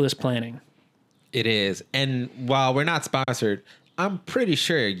meticulous planning. It is. And while we're not sponsored, I'm pretty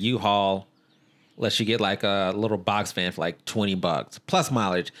sure U-Haul lets you get like a little box van for like $20 plus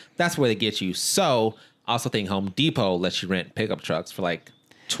mileage. That's where they get you. So I also think Home Depot lets you rent pickup trucks for like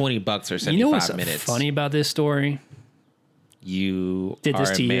 $20 or 75 minutes. You know what's funny about this story? You did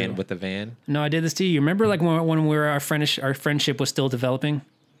this are to a man you. with a van. No, I did this to you. Remember like when we were our friendship was still developing?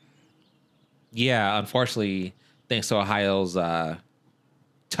 Yeah, unfortunately, thanks to Ohio's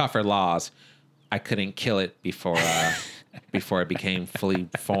tougher laws, I couldn't kill it before it became fully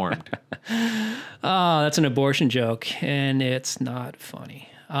formed. Oh, that's an abortion joke, and it's not funny.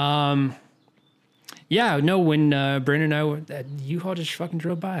 Yeah, no, when Brandon and I were, U-Haul just fucking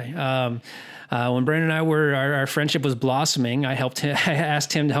drove by. When Brandon and I were, our friendship was blossoming, I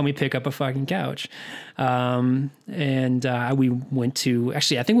asked him to help me pick up a fucking couch. We went to,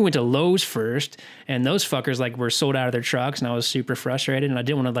 actually, I think we went to Lowe's first, and those fuckers like were sold out of their trucks, and I was super frustrated, and I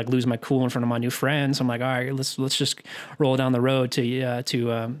didn't want to like lose my cool in front of my new friends. So I'm like, all right, let's just roll down the road to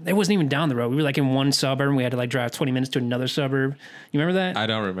it wasn't even down the road. We were like in one suburb, and we had to like drive 20 minutes to another suburb. You remember that? I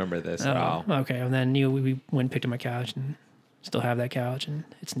don't remember this at all. Okay, and then we went and picked up my couch, and still have that couch, and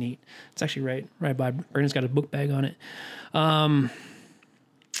it's neat. It's actually right by Brandon's got a book bag on it.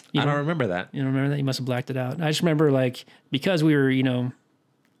 I don't remember that. You don't remember that? You must have blacked it out. I just remember like because we were,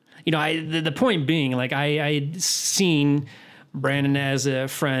 the point being like I'd seen Brandon as a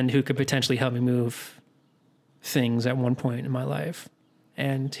friend who could potentially help me move things at one point in my life,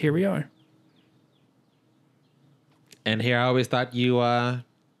 and here we are. And here I always thought you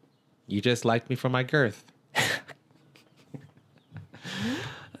just liked me for my girth.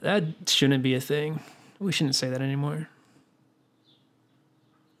 That shouldn't be a thing. We shouldn't say that anymore.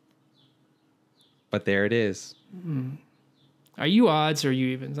 But there it is. Are you odds or are you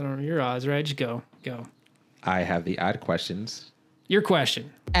evens? I don't know. You're odds, right? Just go. I have the odd questions. Your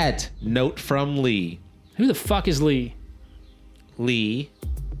question. At Note from Lee. Who the fuck is Lee? Lee.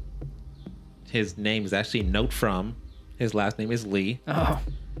 His name is actually Note from. His last name is Lee. Oh.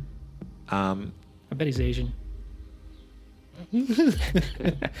 I bet he's Asian.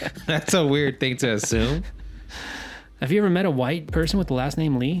 That's a weird thing to assume. Have you ever met a white person with the last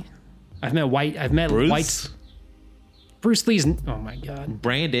name Lee? I've met Bruce? white. Bruce Lee's. Oh my God.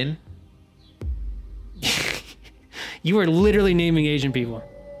 Brandon. You are literally naming Asian people.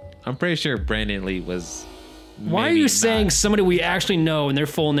 I'm pretty sure Brandon Lee was. Why are maybe you saying not. somebody we actually know and their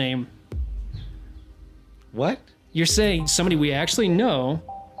full name? What? You're saying somebody we actually know,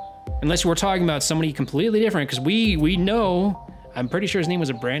 unless we're talking about somebody completely different, because we know. I'm pretty sure his name was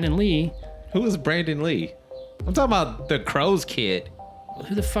a Brandon Lee. Who is Brandon Lee? I'm talking about the Crow's kid.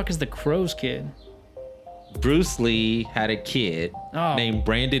 Who the fuck is the Crow's kid? Bruce Lee had a kid named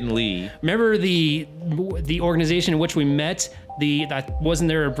Brandon Lee. Remember the organization in which we met? Wasn't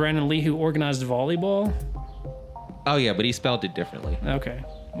there a Brandon Lee who organized volleyball? Oh yeah, but he spelled it differently. Okay,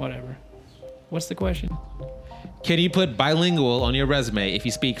 whatever. What's the question? Can you put bilingual on your resume if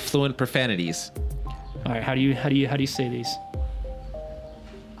you speak fluent profanities? All right, how do you say these?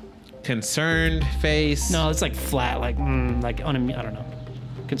 Concerned face. No, it's like flat, like I don't know.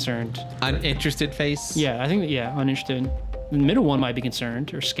 Concerned. Uninterested face. Yeah, I think uninterested. The middle one might be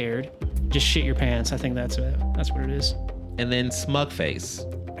concerned or scared. Just shit your pants. I think that's what it is. And then smug face.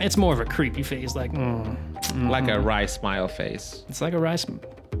 It's more of a creepy face, like Like a wry smile face. it's like a rice.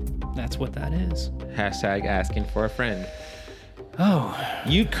 That's what that is. Hashtag asking for a friend. Oh,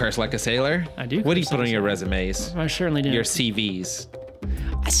 You curse like a sailor. I do What do you curse put like on a your sailor. resumes? I certainly didn't. Your CVs.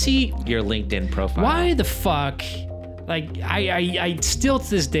 I see. Your LinkedIn profile. Why the fuck? Like, I still to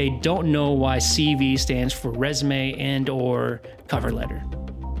this day don't know why CV stands for resume and or cover letter.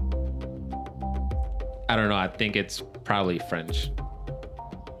 I don't know. I think it's probably French.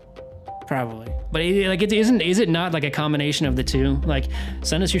 Probably, but is it not like a combination of the two? Like,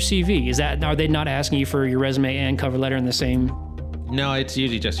 send us your CV. Are they not asking you for your resume and cover letter in the same? No, it's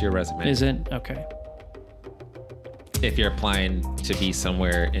usually just your resume. Is it okay? If you're applying to be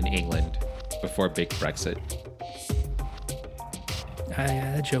somewhere in England before big Brexit.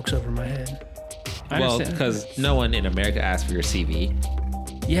 That joke's over my head. I Well, understand. because no one in America asks for your CV.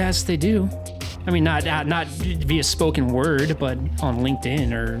 Yes, they do. I mean, not via spoken word, but on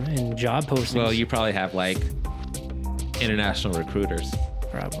LinkedIn or in job postings. Well, you probably have like international recruiters.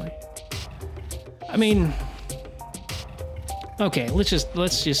 probably. I mean, okay, let's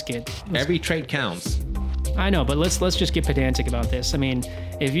just get. Every trait counts. I know, but let's just get pedantic about this. I mean,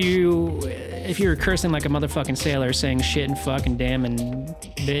 if you're cursing like a motherfucking sailor, saying shit and fuck and damn and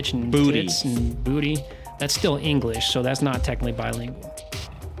bitch and Booty. tits and booty, that's still English, so that's not technically bilingual.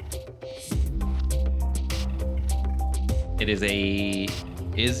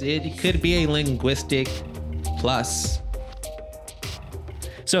 It could be a linguistic plus.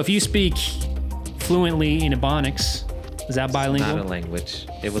 So if you speak fluently in Ebonics, is that bilingual? Not a language.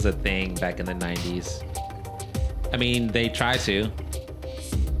 It was a thing back in the 90s. I mean, they try to.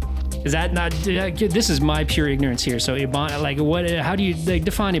 Is that not? This is my pure ignorance here. So like, what? How do you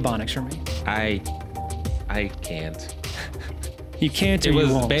define Ebonics for me? I can't. You can't. Or It you was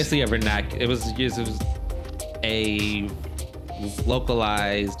won't. basically a vernacular. It was a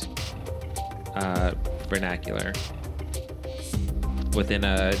localized vernacular within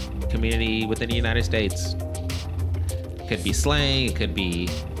a community within the United States. It could be slang. It could be.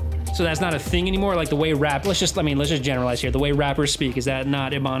 So that's not a thing anymore. Like the way let's just generalize here. The way rappers speak, is that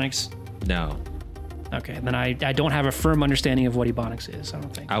not Ebonics? No. Okay, then I don't have a firm understanding of what Ebonics is. I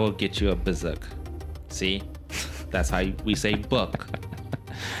don't think. I will get you a bazook. See, that's how we say book.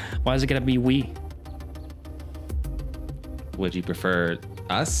 Why is it gonna be we? Would you prefer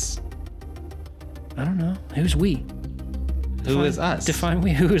us? I don't know. Who's we? Who is us? Define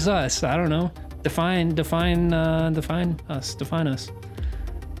we. Who is us? I don't know. Define us. Define us.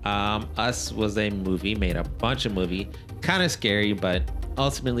 Us was a movie, made a bunch of movie, kind of scary, but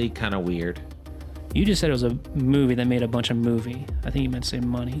ultimately kind of weird. You just said it was a movie that made a bunch of movie. I think you meant to say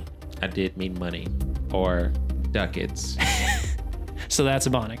money. I did mean money or ducats. So that's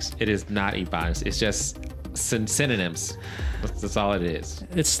Ebonics. It is not Ebonics. It's just synonyms. That's all it is.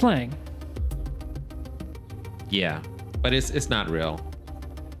 It's slang. Yeah, but it's not real.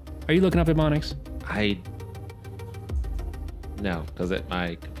 Are you looking up Ebonics? No, because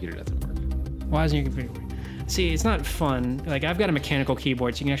my computer doesn't work. Why isn't your computer working? See, it's not fun. Like, I've got a mechanical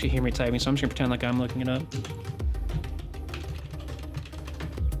keyboard, so you can actually hear me typing, so I'm just gonna pretend like I'm looking it up.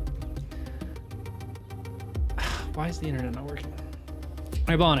 Why is the internet not working?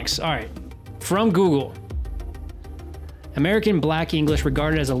 Ebonics, all right. From Google. American Black English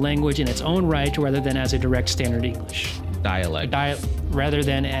regarded as a language in its own right rather than as a direct standard English. Dialect. Rather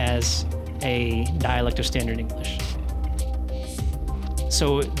than as a dialect of standard English.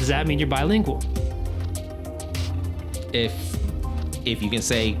 So does that mean you're bilingual? If you can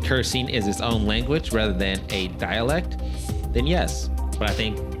say cursing is its own language rather than a dialect, then yes. But I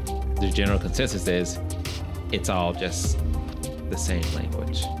think the general consensus is it's all just the same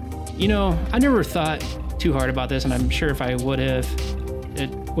language. You know, I never thought too hard about this, and I'm sure if I would have,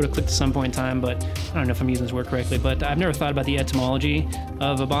 would have clicked at some point in time, but I don't know if I'm using this word correctly. But I've never thought about the etymology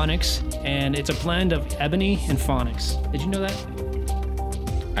of Ebonics, and it's a blend of ebony and phonics. Did you know that?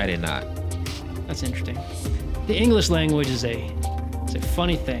 I did not. That's interesting. The English language is it's a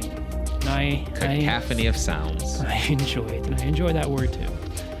funny thing. And Cacophony of sounds. I enjoy it, and I enjoy that word too.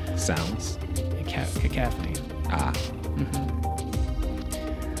 Sounds. Cacophony. Ah.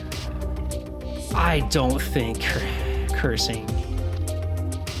 I don't think cursing,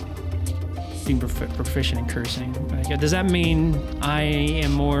 being proficient in cursing, does that mean I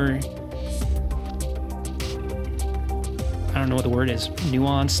am more, I don't know what the word is,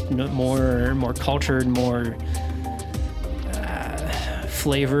 nuanced, more cultured, more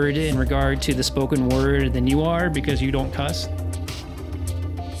flavored in regard to the spoken word than you are because you don't cuss?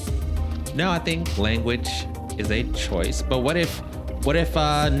 No, I think language is a choice. But what if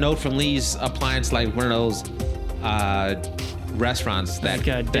Note from Lee's appliance like one of those restaurants that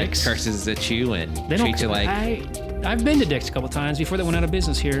curses at you and they don't treats you like... I've been to Dick's a couple times before they went out of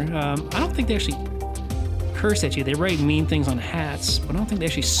business here. I don't think they actually curse at you. They write mean things on hats, but I don't think they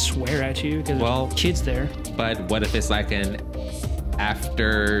actually swear at you because there's kids there. But what if it's like an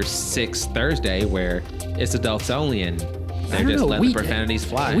after 6 Thursday where it's adults only and they just let the profanities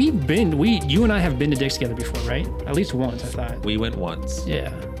fly? You and I have been to Dick's together before, right? At least once, I thought. We went once. Yeah.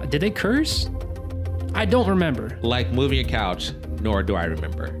 Did they curse? I don't remember. Like moving a couch, nor do I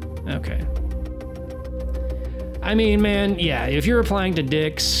remember. Okay. I mean, man, yeah, if you're applying to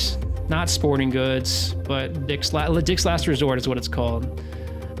Dick's, not sporting goods, but Dick's Last Resort is what it's called,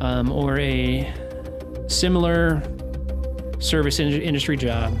 or a similar service industry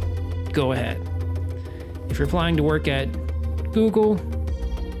job, go ahead. If you're applying to work at Google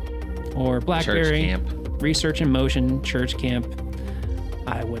or BlackBerry, Church Camp. Research in Motion, Church Camp,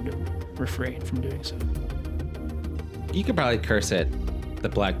 I would refrain from doing so. You could probably curse at the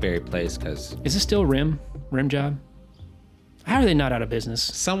BlackBerry place because... Is this still Rim job? How are they not out of business?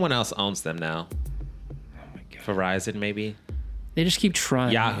 someone else owns them now. Oh my God. Verizon, maybe? They just keep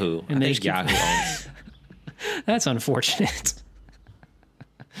trying. Yahoo. And I think Yahoo owns. That's unfortunate.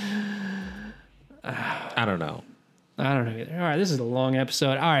 I don't know. I don't know either. All right, this is a long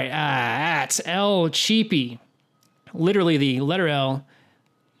episode. All right, at L Cheapy. Literally the letter L,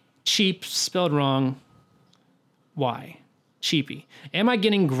 cheap, spelled wrong. Why? Cheapy. Am I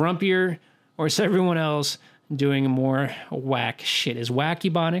getting grumpier or is everyone else doing more whack shit? Is whack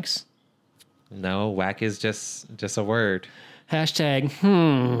Ebonics? No, whack is just a word. Hashtag,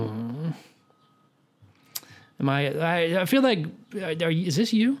 I feel like, is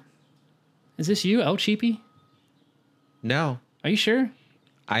this you? Is this you, El Cheapy? No. Are you sure?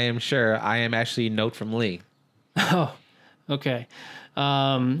 I am sure. I am actually Note from Lee. Oh, okay.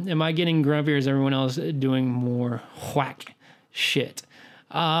 Am I getting grumpier? Is everyone else doing more whack shit?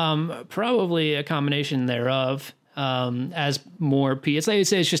 Probably a combination thereof. As more it's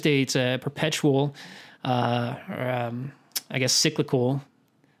a perpetual, I guess cyclical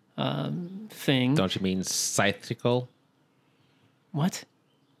thing. Don't you mean cyclical? What?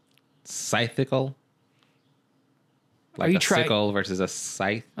 Cyclical? Like Are you a sickle versus a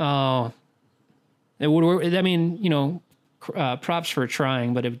scythe? Oh, it would work. I mean, props for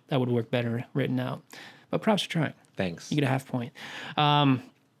trying, but that would work better written out. But props for trying. Thanks. You get a half point.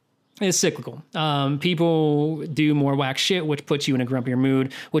 It's cyclical. People do more whack shit, which puts you in a grumpier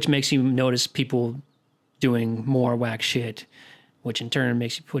mood, which makes you notice people doing more whack shit, which in turn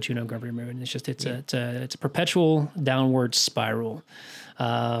put you in a grumpier mood. And it's a perpetual downward spiral.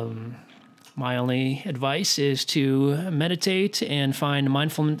 My only advice is to meditate and find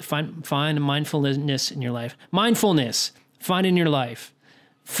mindfulness in your life. Mindfulness. Find in your life.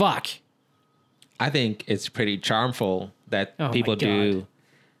 Fuck. I think it's pretty charmful that people do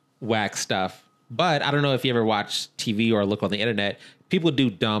whack stuff. But I don't know if you ever watch TV or look on the internet. People do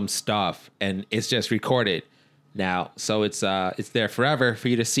dumb stuff and it's just recorded now. So it's there forever for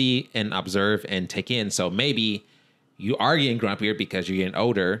you to see and observe and take in. So maybe you are getting grumpier because you're getting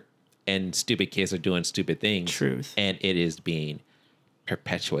older and stupid kids are doing stupid things. Truth. And it is being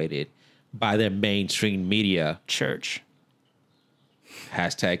perpetuated by the mainstream media. Church.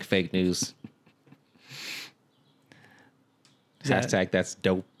 Hashtag fake news. Hashtag that's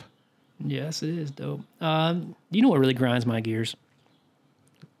dope. Yes, it is dope. You know what really grinds my gears?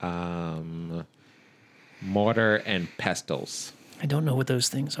 Mortar and pestles. I don't know what those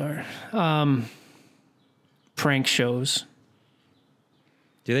things are. Prank shows.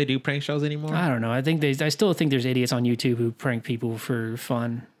 Do they do prank shows anymore? I don't know. I still think there's idiots on YouTube who prank people for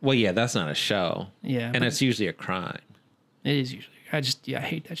fun. Well, yeah, that's not a show. Yeah. And it's usually a crime. It is usually. I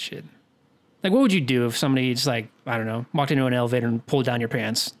hate that shit. Like, what would you do if somebody just like, I don't know, walked into an elevator and pulled down your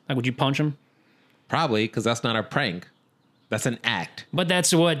pants? Like, would you punch them? Probably, because that's not a prank. That's an act. But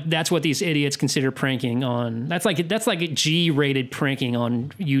that's what these idiots consider pranking on. That's like G-rated pranking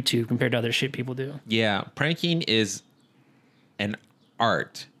on YouTube compared to other shit people do. Yeah, pranking is an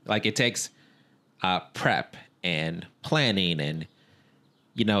art. Like, it takes prep and planning, and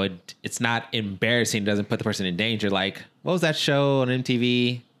you know, it's not embarrassing. It doesn't put the person in danger. Like, what was that show on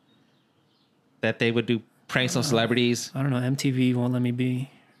MTV that they would do pranks on celebrities? I don't know. MTV won't let me be.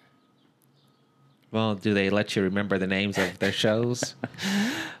 Well, do they let you remember the names of their shows?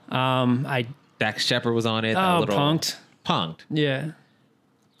 Dax Shepard was on it. Punked. Punked. Yeah.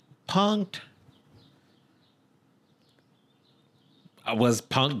 Punked. Was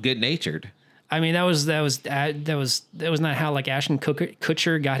Punk good natured? I mean, that was not how like Ashton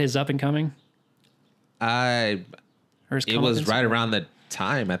Kutcher got his up and coming. Or his It was comeuppance? right around the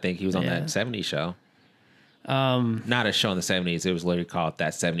time I think he was on Yeah. that 70s show. Not a show in the 70s. It was literally called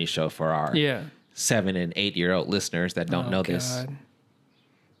That 70s Show for our 7 and 8 year old listeners that don't know this.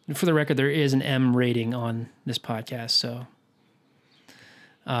 God. For the record, there is an M rating on this podcast, so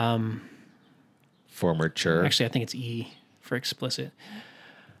For mature. actually I think it's E for explicit.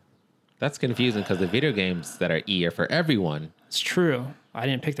 That's confusing because the video games that are E are for everyone. It's true. I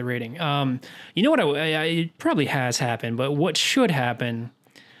didn't pick the rating. You know what? It probably has happened, but what should happen?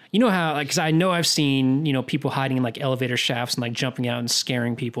 You know how? Like, because I know I've seen people hiding in like elevator shafts and like jumping out and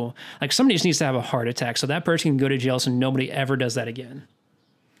scaring people. Like somebody just needs to have a heart attack so that person can go to jail so nobody ever does that again.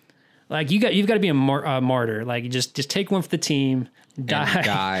 Like you've got to be a martyr. Like just take one for the team,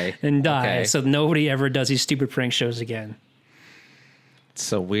 die. Okay. So nobody ever does these stupid prank shows again.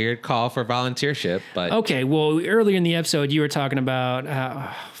 It's a weird call for volunteership, but Okay, well, earlier in the episode, you were talking about,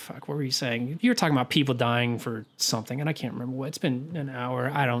 what were you saying? You were talking about people dying for something, and I can't remember what. It's been an hour.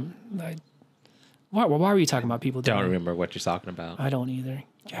 Why were you talking about people dying? don't remember what you're talking about. I don't either.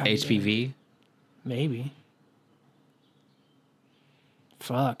 God, HPV? Maybe.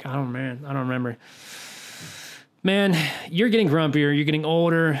 Fuck, I don't remember. Man, you're getting grumpier. You're getting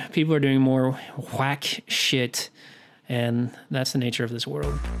older. People are doing more whack shit. And that's the nature of this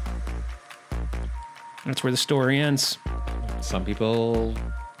world. That's where the story ends. Some people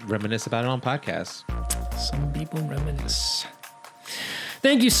reminisce about it on podcasts. Some people reminisce.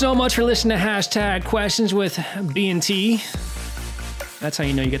 Thank you so much for listening to Hashtag Questions with B&T. That's how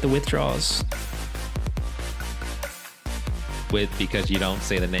you know you get the withdrawals. Because you don't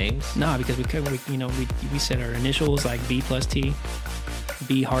say the names? No, because we said our initials like B plus T,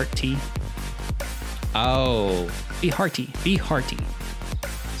 B heart T. Oh. Be hearty.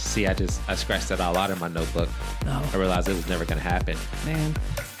 See, I scratched that all out in my notebook. No. I realized it was never going to happen. Man.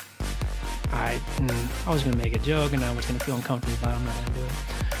 I was going to make a joke and I was going to feel uncomfortable, but I'm not going to do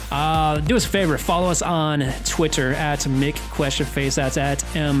it. Do us a favor. Follow us on Twitter at McQuestionFace. That's at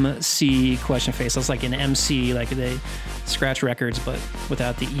MC Questionface. That's like an MC, like they scratch records, but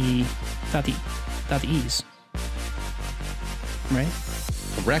without the E, without the E's. Right?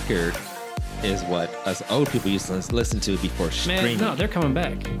 A record is what us old people used to listen to before streaming. Man, no, they're coming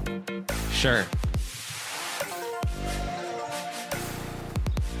back. Sure.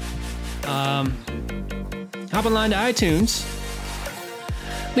 Hop online to iTunes.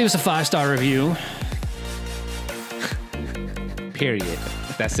 Leave us a 5-star review. Period.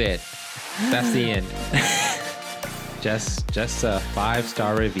 That's it. That's the end. just a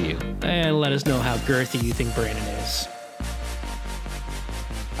 5-star review. And let us know how girthy you think Brandon is.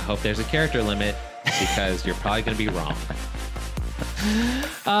 I hope there's a character limit because you're probably going to be wrong.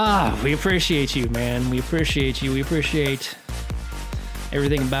 We appreciate you, man. We appreciate you. We appreciate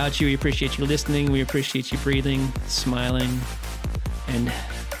everything about you. We appreciate you listening. We appreciate you breathing, smiling, and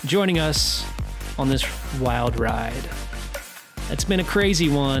joining us on this wild ride. It's been a crazy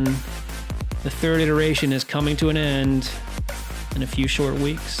one. The third iteration is coming to an end in a few short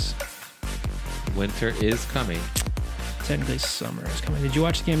weeks. Winter is coming. Technically, summer is coming. Did you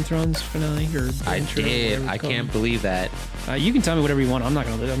watch the Game of Thrones finale? I did. I can't believe that. You can tell me whatever you want. I'm not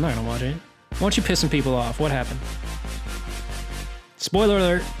gonna watch it. Why don't you piss some people off? What happened? Spoiler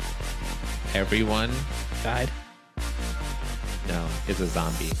alert. Everyone, Died. no, is a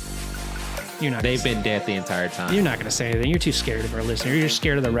zombie. You're not. They've been dead the entire time. You're not gonna say anything. You're too scared of our listener. You're just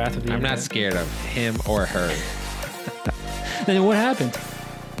scared of the wrath of the. I'm not internet. scared of him or her. Then what happened?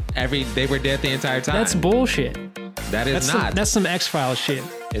 They were dead the entire time. That's bullshit. That is not. That's some X-Files shit.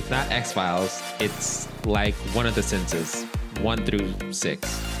 It's not X-Files. It's like one of the senses, 1 through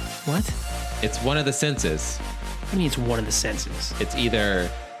 6. What? It's one of the senses. What do you mean it's one of the senses? It's either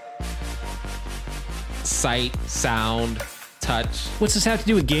sight, sound, touch, What's this have to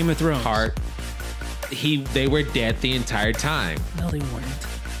do with Game of Thrones? heart. They were dead the entire time. No, they weren't.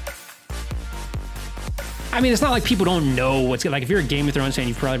 I mean, it's not like people don't know what's like. If you're a Game of Thrones fan,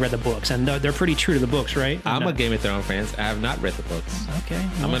 you've probably read the books, and they're pretty true to the books, right? I'm No. a Game of Thrones fan. I have not read the books. Okay.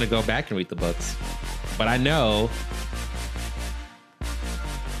 I'm going to go back and read the books. But I know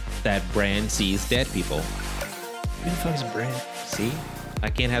that Bran sees dead people. Who the fuck is Bran? See? I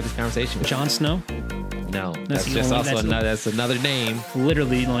can't have this conversation with Jon Snow? you. No. That's the just only- also that's another name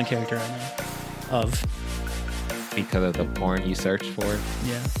Literally the only character I know of. because of the porn you searched for.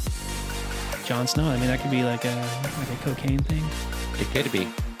 Yeah. Jon Snow. I mean, that could be like a cocaine thing. It could be.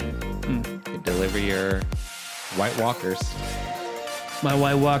 Could deliver your White Walkers. My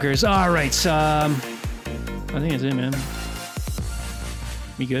White Walkers. All right. So, I think that's it, man.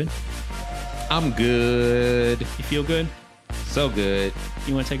 You good? I'm good. You feel good? So good.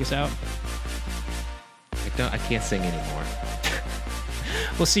 You want to take us out? I can't sing anymore.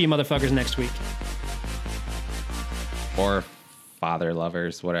 We'll see you motherfuckers next week. Or father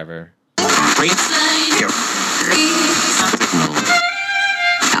lovers, whatever.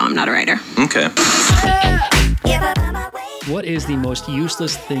 No, I'm not a writer. Okay. What is the most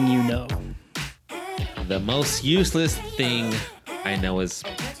useless thing you know? The most useless thing I know is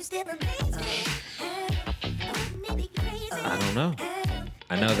I don't know.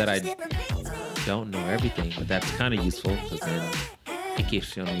 I know that I don't know everything, but that's kind of useful because then it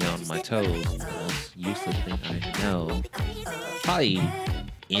keeps me on my toes. The most useless thing I know, probably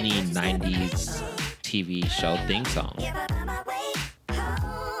any 90s TV show theme song.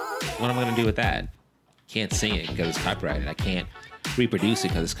 What am I gonna do with that? Can't sing it because it's copyrighted. I can't reproduce it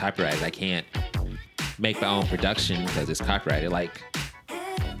because it's copyrighted. I can't make my own production because it's copyrighted. Like,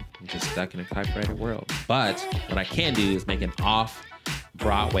 I'm just stuck in a copyrighted world. But what I can do is make an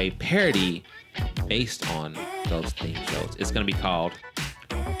off-Broadway parody based on those theme shows. It's gonna be called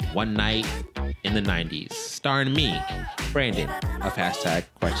One Night in the 90s, starring me, Brandon, of hashtag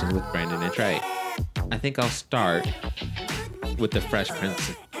Questions with Brandon and Trey. I think I'll start with the Fresh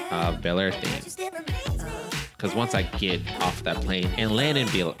Prince of Bel-Air theme. Because once I get off that plane and land in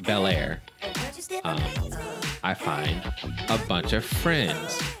Bel-Air, I find a bunch of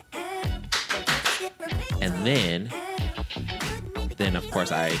friends. And then of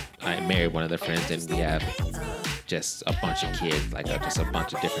course I marry one of the friends and we have just a bunch of kids, like just a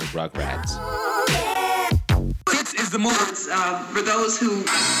bunch of different Rugrats. This is the movie for those who...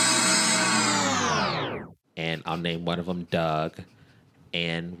 And I'll name one of them Doug,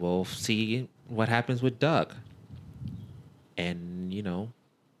 and we'll see what happens with Doug. And, you know,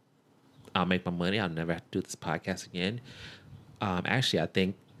 I'll make my money. I'll never have to do this podcast again. I actually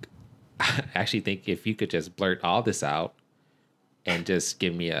think if you could just blurt all this out and just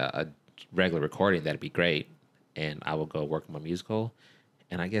give me a regular recording, that'd be great. And I will go work on my musical.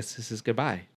 And I guess this is goodbye.